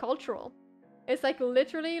entirely cultural. It's like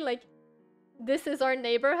literally like, this is our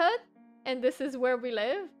neighborhood and this is where we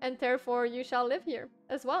live, and therefore you shall live here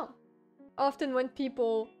as well. Often when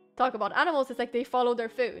people talk about animals, it's like they follow their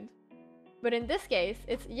food. But in this case,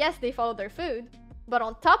 it's yes, they follow their food, but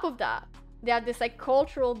on top of that, they have this like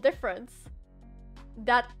cultural difference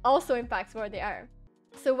that also impacts where they are.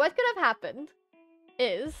 So what could have happened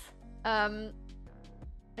is, and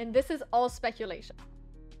this is all speculation,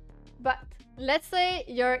 but let's say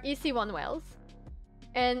you're EC1 whales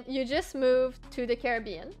and you just moved to the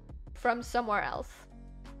Caribbean from somewhere else.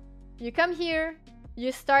 You come here,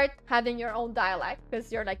 you start having your own dialect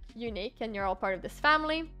because you're like unique and you're all part of this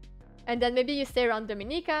family. And then maybe you stay around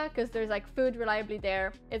Dominica because there's like food reliably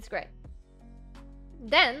there. It's great.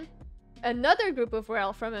 Then another group of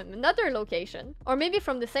whales from another location, or maybe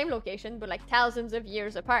from the same location, but like thousands of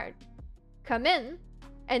years apart, come in,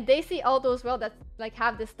 and they see all those whales that like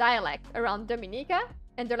have this dialect around Dominica,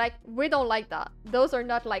 and they're like, we don't like that. Those are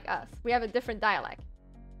not like us. We have a different dialect.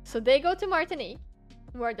 So they go to Martinique,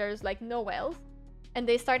 where there's like no whales, and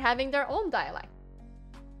they start having their own dialect.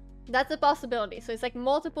 That's a possibility. So it's like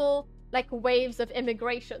multiple like waves of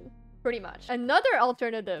immigration, pretty much. Another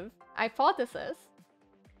alternative hypothesis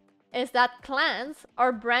is that clans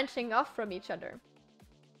are branching off from each other.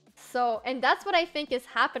 So, and that's what I think is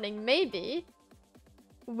happening maybe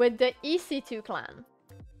with the EC2 clan.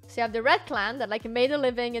 So you have the Red clan that like made a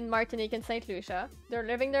living in Martinique and St. Lucia. They're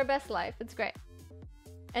living their best life. It's great.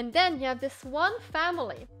 And then you have this one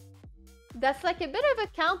family that's like a bit of a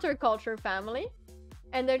counterculture family.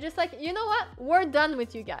 And they're just like, you know what? We're done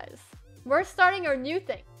with you guys. We're starting our new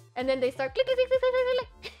thing. And then they start click, click, click, click,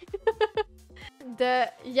 click, click, click.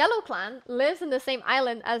 The Yellow clan lives in the same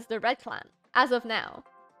island as the Red clan, as of now.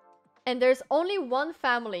 And there's only one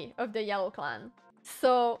family of the Yellow clan.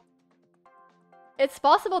 So it's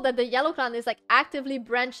possible that the Yellow clan is like actively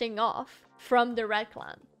branching off from the Red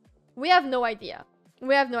clan. We have no idea.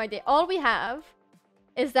 We have no idea. All we have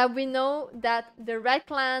is that we know that the Red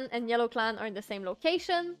clan and Yellow clan are in the same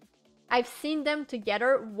location. I've seen them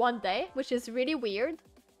together one day, which is really weird,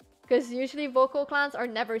 because usually vocal clans are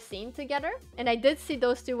never seen together. And I did see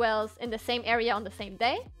those two whales in the same area on the same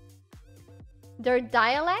day. Their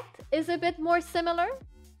dialect is a bit more similar.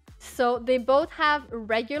 So they both have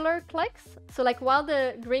regular clicks. So like while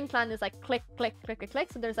the Green clan is like click, click, click, click,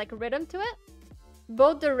 click, so there's like a rhythm to it.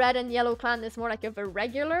 Both the Red and Yellow clan is more like of a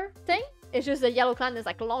regular thing. It's just the Yellow clan is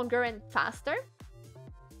like longer and faster.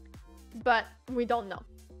 But we don't know.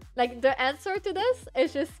 Like the answer to this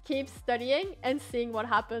is just keep studying and seeing what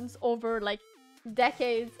happens over like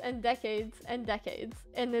decades and decades and decades.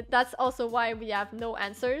 And that's also why we have no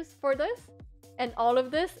answers for this. And all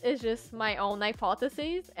of this is just my own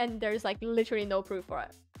hypotheses, and there's like literally no proof for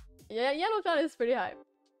it. Yeah, Yellow clan is pretty hype.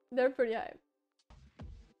 They're pretty hype.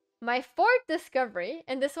 My fourth discovery,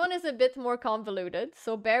 and this one is a bit more convoluted,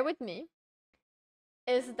 so bear with me,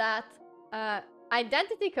 is that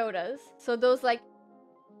identity codas, so those like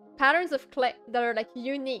patterns of click that are like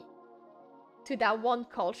unique to that one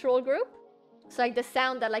cultural group, so like the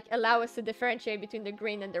sound that like allow us to differentiate between the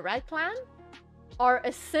Green and the Red clan, are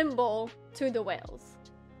a symbol to the whales.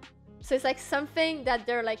 So it's like something that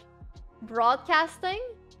they're like broadcasting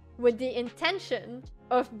with the intention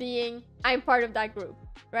of being, I'm part of that group,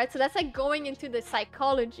 right? So that's like going into the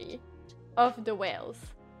psychology of the whales.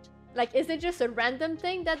 Like, is it just a random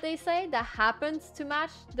thing that they say that happens to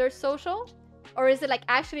match their social? Or is it like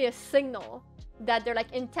actually a signal that they're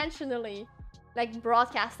like intentionally like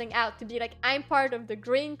broadcasting out to be like, I'm part of the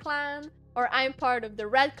Green clan, or I'm part of the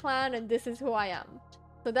Red clan, and this is who I am.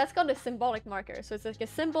 So that's called a symbolic marker. So it's like a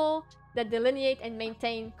symbol that delineate and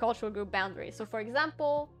maintain cultural group boundaries. So for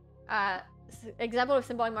example, example of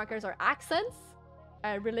symbolic markers are accents,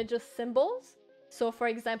 religious symbols. So for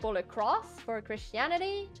example, a cross for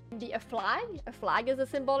Christianity, be a flag. A flag is a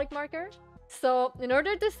symbolic marker. So in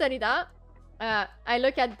order to study that, I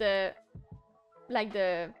look at the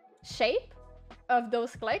shape of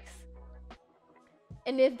those clicks.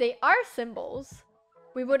 And if they are symbols,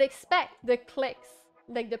 we would expect the clicks,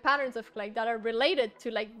 like the patterns of click that are related to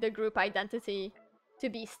like the group identity, to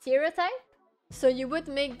be stereotyped. So you would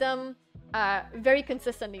make them very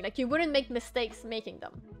consistently. Like you wouldn't make mistakes making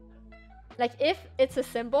them. Like if it's a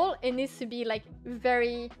symbol, it needs to be like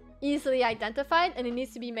very easily identified, and it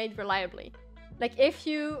needs to be made reliably. Like if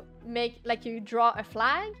you make, like you draw a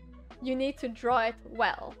flag, you need to draw it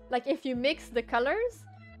well. Like if you mix the colors,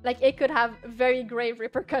 like it could have very grave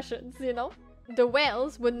repercussions, you know? The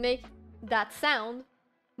whales would make that sound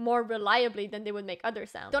more reliably than they would make other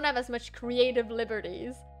sounds. Don't have as much creative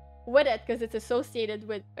liberties with it because it's associated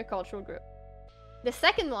with a cultural group. The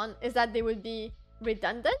second one is that they would be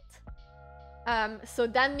redundant. So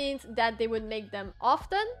that means that they would make them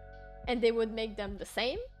often and they would make them the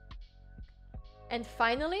same. And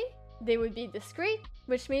finally, they would be discrete,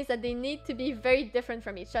 which means that they need to be very different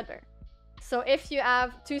from each other. So if you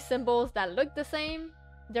have two symbols that look the same,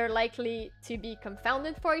 they're likely to be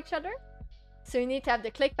confounded for each other. So you need to have the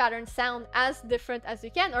click pattern sound as different as you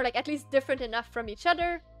can, or like at least different enough from each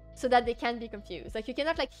other so that they can be confused. Like you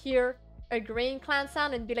cannot like hear a Green clan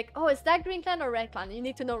sound and be like, oh, is that Green clan or Red clan? You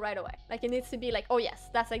need to know right away. Like it needs to be like, oh yes,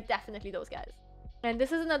 that's like definitely those guys. And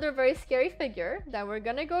this is another very scary figure that we're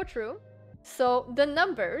gonna go through. So the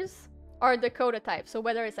numbers are the coda type. So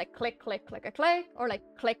whether it's like click, click, click, a click, or like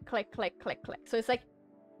click, click, click, click, click. So it's like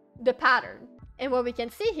the pattern. And what we can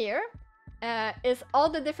see here is all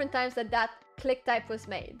the different times that that click type was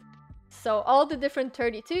made. So all the different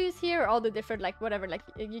 32s here, all the different like whatever, like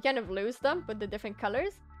you kind of lose them, but the different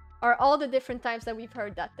colors are all the different times that we've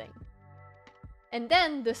heard that thing. And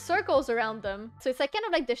then the circles around them, so it's like kind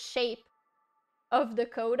of like the shape of the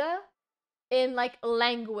coda in like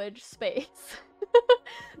language space,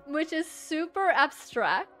 which is super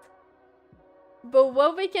abstract. But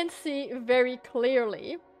what we can see very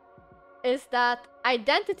clearly is that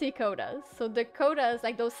identity codas, so the codas,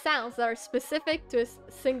 like those sounds that are specific to a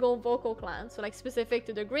single vocal clan, so like specific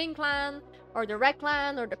to the green clan, or the red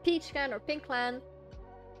clan, or the peach clan, or pink clan,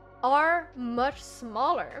 are much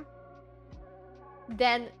smaller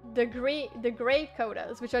than the gray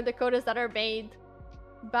codas, which are the codas that are made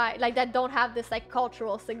by, like, that don't have this like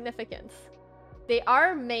cultural significance. They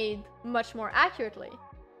are made much more accurately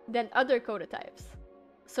than other coda types.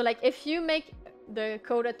 So like if you make the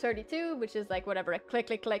coda 32, which is like whatever, a click,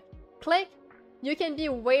 click, click, click, you can be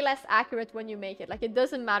way less accurate when you make it. Like it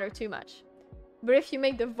doesn't matter too much. But if you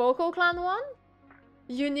make the vocal clan one,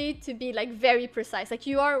 you need to be like very precise. Like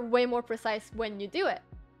you are way more precise when you do it.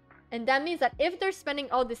 And that means that if they're spending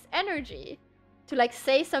all this energy to like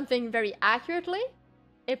say something very accurately,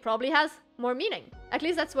 it probably has more meaning. At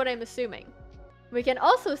least that's what I'm assuming. We can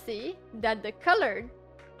also see that the colored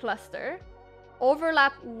cluster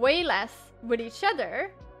overlap way less with each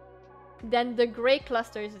other than the gray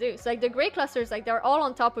clusters do. So like the gray clusters, like they're all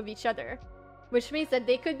on top of each other, which means that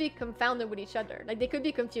they could be confounded with each other. Like they could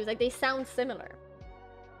be confused, like they sound similar.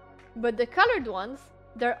 But the colored ones,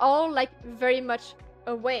 they're all like very much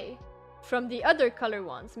away from the other color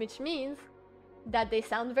ones, which means that they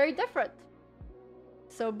sound very different.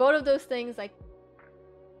 So both of those things like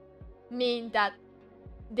mean that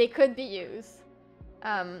they could be used.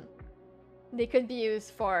 They could be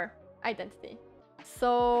used for identity.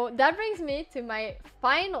 So that brings me to my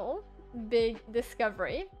final big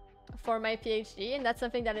discovery for my PhD, and that's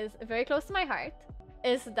something that is very close to my heart,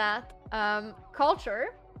 is that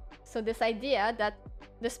culture, so this idea that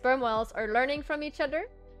the sperm whales are learning from each other,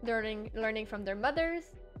 they're learning from their mothers,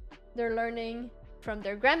 they're learning from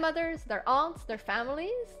their grandmothers, their aunts, their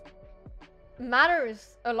families,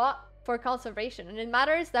 matters a lot for conservation. And it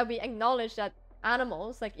matters that we acknowledge that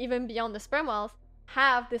animals, like even beyond the sperm whales,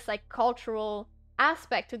 have this like cultural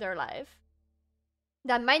aspect to their life.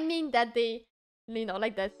 That might mean that they, you know,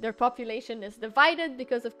 like that their population is divided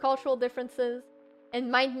because of cultural differences,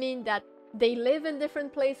 and might mean that they live in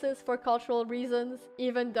different places for cultural reasons,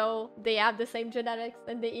 even though they have the same genetics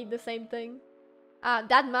and they eat the same thing.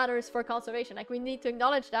 That matters for conservation. Like we need to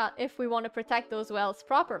acknowledge that if we want to protect those whales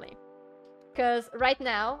properly. Because right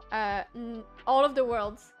now, all of the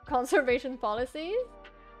world's conservation policies,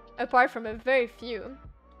 apart from a very few,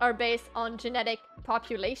 are based on genetic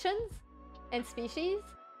populations and species.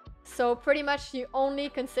 So pretty much you only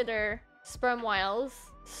consider sperm whales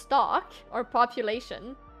stock or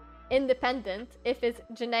population independent if it's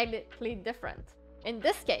genetically different. In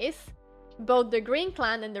this case, both the green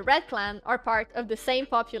clan and the red clan are part of the same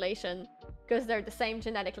population because they're the same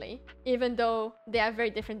genetically. Even though they have very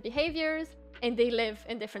different behaviors and they live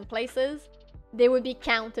in different places, they would be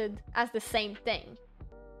counted as the same thing.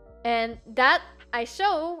 And that, I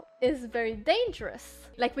show, is very dangerous.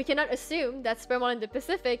 Like we cannot assume that sperm whales in the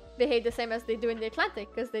Pacific behave the same as they do in the Atlantic,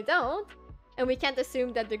 because they don't. And we can't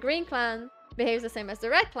assume that the green clan behaves the same as the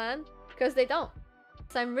red clan, because they don't.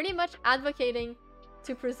 So I'm really much advocating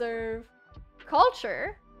to preserve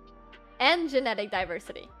culture and genetic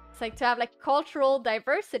diversity. It's like to have like cultural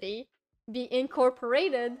diversity be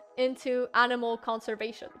incorporated into animal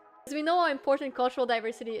conservation. Because we know how important cultural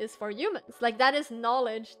diversity is for humans. Like that is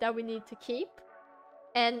knowledge that we need to keep.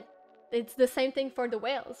 And it's the same thing for the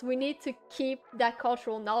whales. We need to keep that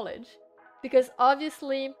cultural knowledge. Because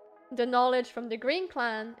obviously the knowledge from the green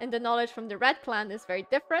clan and the knowledge from the red clan is very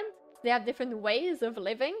different. They have different ways of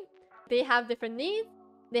living. They have different needs.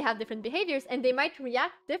 They have different behaviors, and they might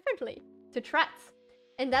react differently to threats.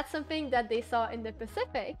 And that's something that they saw in the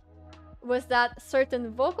Pacific, was that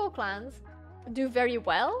certain vocal clans do very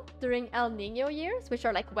well during El Nino years, which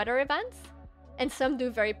are like weather events, and some do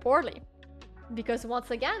very poorly. Because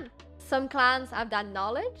once again, some clans have that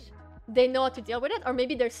knowledge, they know how to deal with it, or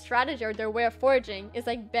maybe their strategy or their way of foraging is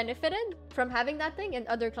like benefited from having that thing, and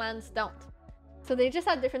other clans don't. So they just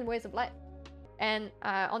have different ways of life. And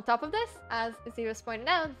on top of this, as Zeus pointed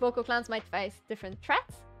out, vocal clans might face different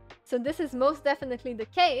threats. So this is most definitely the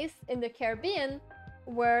case in the Caribbean,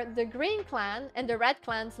 where the green clan and the red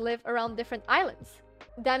clans live around different islands.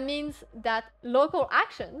 That means that local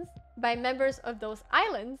actions by members of those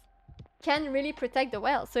islands can really protect the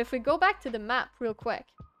whales. So if we go back to the map real quick,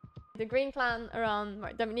 the green clan around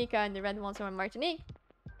Dominica and the red ones around Martinique,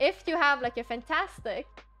 if you have like a fantastic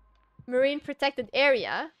marine protected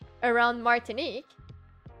area around Martinique,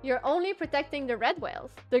 you're only protecting the red whales.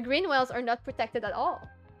 The green whales are not protected at all.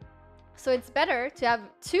 So it's better to have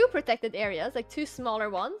two protected areas, like two smaller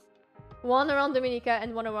ones, one around Dominica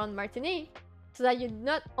and one around Martinique, so that you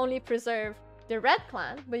not only preserve the red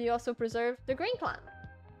clan, but you also preserve the green clan.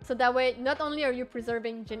 So that way, not only are you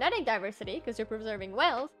preserving genetic diversity, because you're preserving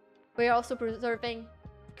whales, but you're also preserving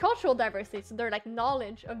cultural diversity, so they're like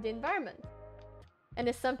knowledge of the environment. And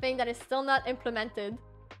it's something that is still not implemented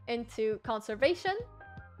into conservation,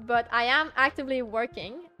 but I am actively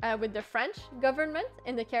working with the French government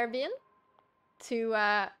in the Caribbean to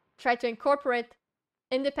try to incorporate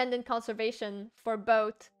independent conservation for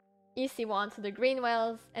both EC1, so the green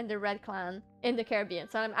whales, and the red clan in the Caribbean.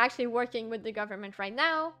 So I'm actually working with the government right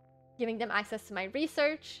now, giving them access to my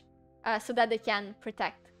research so that they can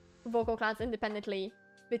protect vocal clans independently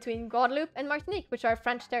between Guadeloupe and Martinique, which are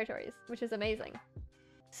French territories, which is amazing.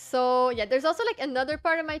 So yeah, there's also like another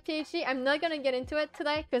part of my PhD. I'm not gonna get into it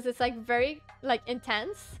today because it's like very like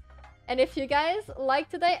intense. And if you guys like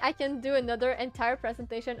today, I can do another entire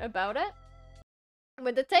presentation about it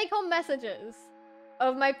with the take-home messages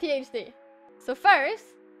of my PhD. So first,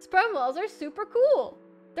 sperm whales are super cool.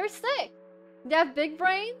 They're sick. They have big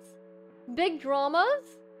brains, big dramas,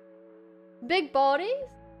 big bodies.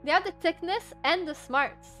 They have the thickness and the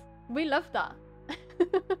smarts. We love that.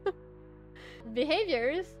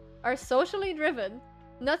 Behaviors are socially driven,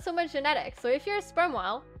 not so much genetic. So if you're a sperm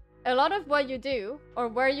whale, a lot of what you do, or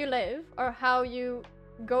where you live, or how you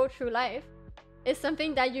go through life is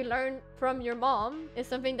something that you learn from your mom, is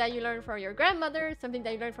something that you learn from your grandmother, something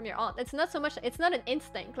that you learn from your aunt. It's not so much, it's not an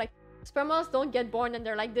instinct. Like, sperm whales don't get born and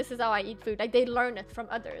they're like, this is how I eat food. Like, they learn it from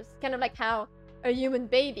others. Kind of like how a human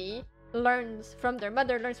baby learns from their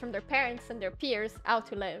mother, learns from their parents and their peers how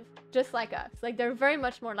to live. Just like us. Like, they're very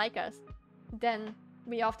much more like us than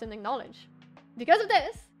we often acknowledge. Because of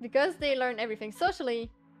this, because they learn everything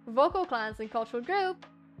socially, vocal clans and cultural groups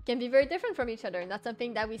can be very different from each other. And that's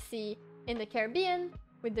something that we see in the Caribbean,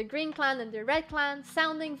 with the green clan and the red clan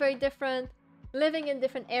sounding very different, living in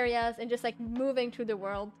different areas, and just like moving through the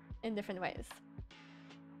world in different ways.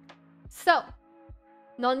 So,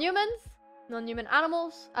 non-humans, non-human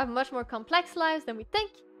animals have much more complex lives than we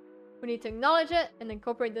think. We need to acknowledge it and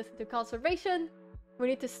incorporate this into conservation. We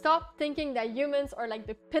need to stop thinking that humans are like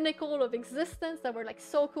the pinnacle of existence, that we're like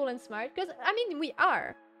so cool and smart, because I mean, we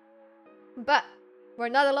are. But we're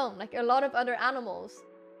not alone. Like, a lot of other animals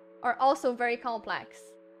are also very complex,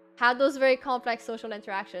 have those very complex social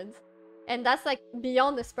interactions. And that's like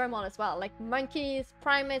beyond the sperm whale as well. Like monkeys,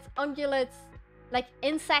 primates, ungulates, like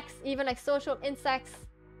insects, even like social insects,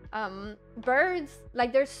 birds.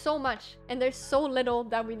 Like, there's so much and there's so little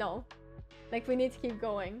that we know. Like, we need to keep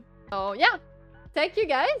going. So yeah, thank you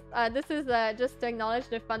guys. This is just to acknowledge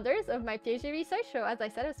the funders of my PhD research. So as I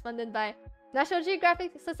said, it's funded by National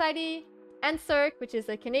Geographic Society, NSERC, which is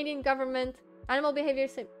the Canadian government, Animal Behavior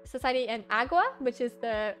Society, and AGOA, which is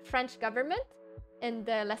the French government in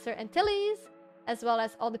the Lesser Antilles, as well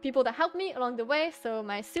as all the people that helped me along the way. So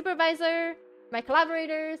my supervisor, my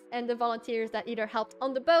collaborators, and the volunteers that either helped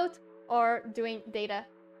on the boat or doing data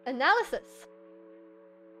analysis.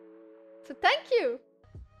 So thank you.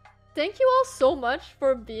 Thank you all so much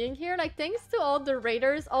for being here. Like, thanks to all the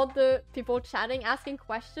raiders, all the people chatting, asking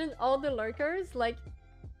questions, all the lurkers. Like,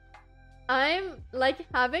 I'm like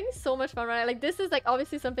having so much fun right now. Like, this is like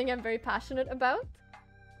obviously something I'm very passionate about,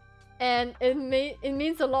 and it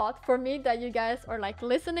means a lot for me that you guys are like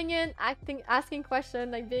listening in, asking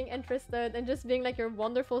questions, like being interested, and just being like your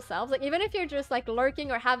wonderful selves. Like, even if you're just like lurking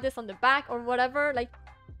or have this on the back or whatever, like,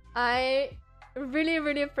 I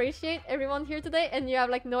really appreciate everyone here today, and you have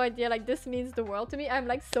like no idea, like this means the world to me. I'm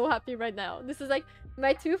like so happy right now. This is like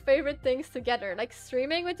my two favorite things together, like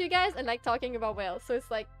streaming with you guys and like talking about whales. So it's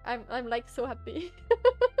like I'm like so happy.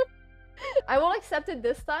 I won't accept it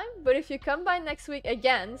this time, but if you come by next week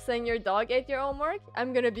again saying your dog ate your homework,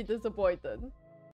 I'm gonna be disappointed.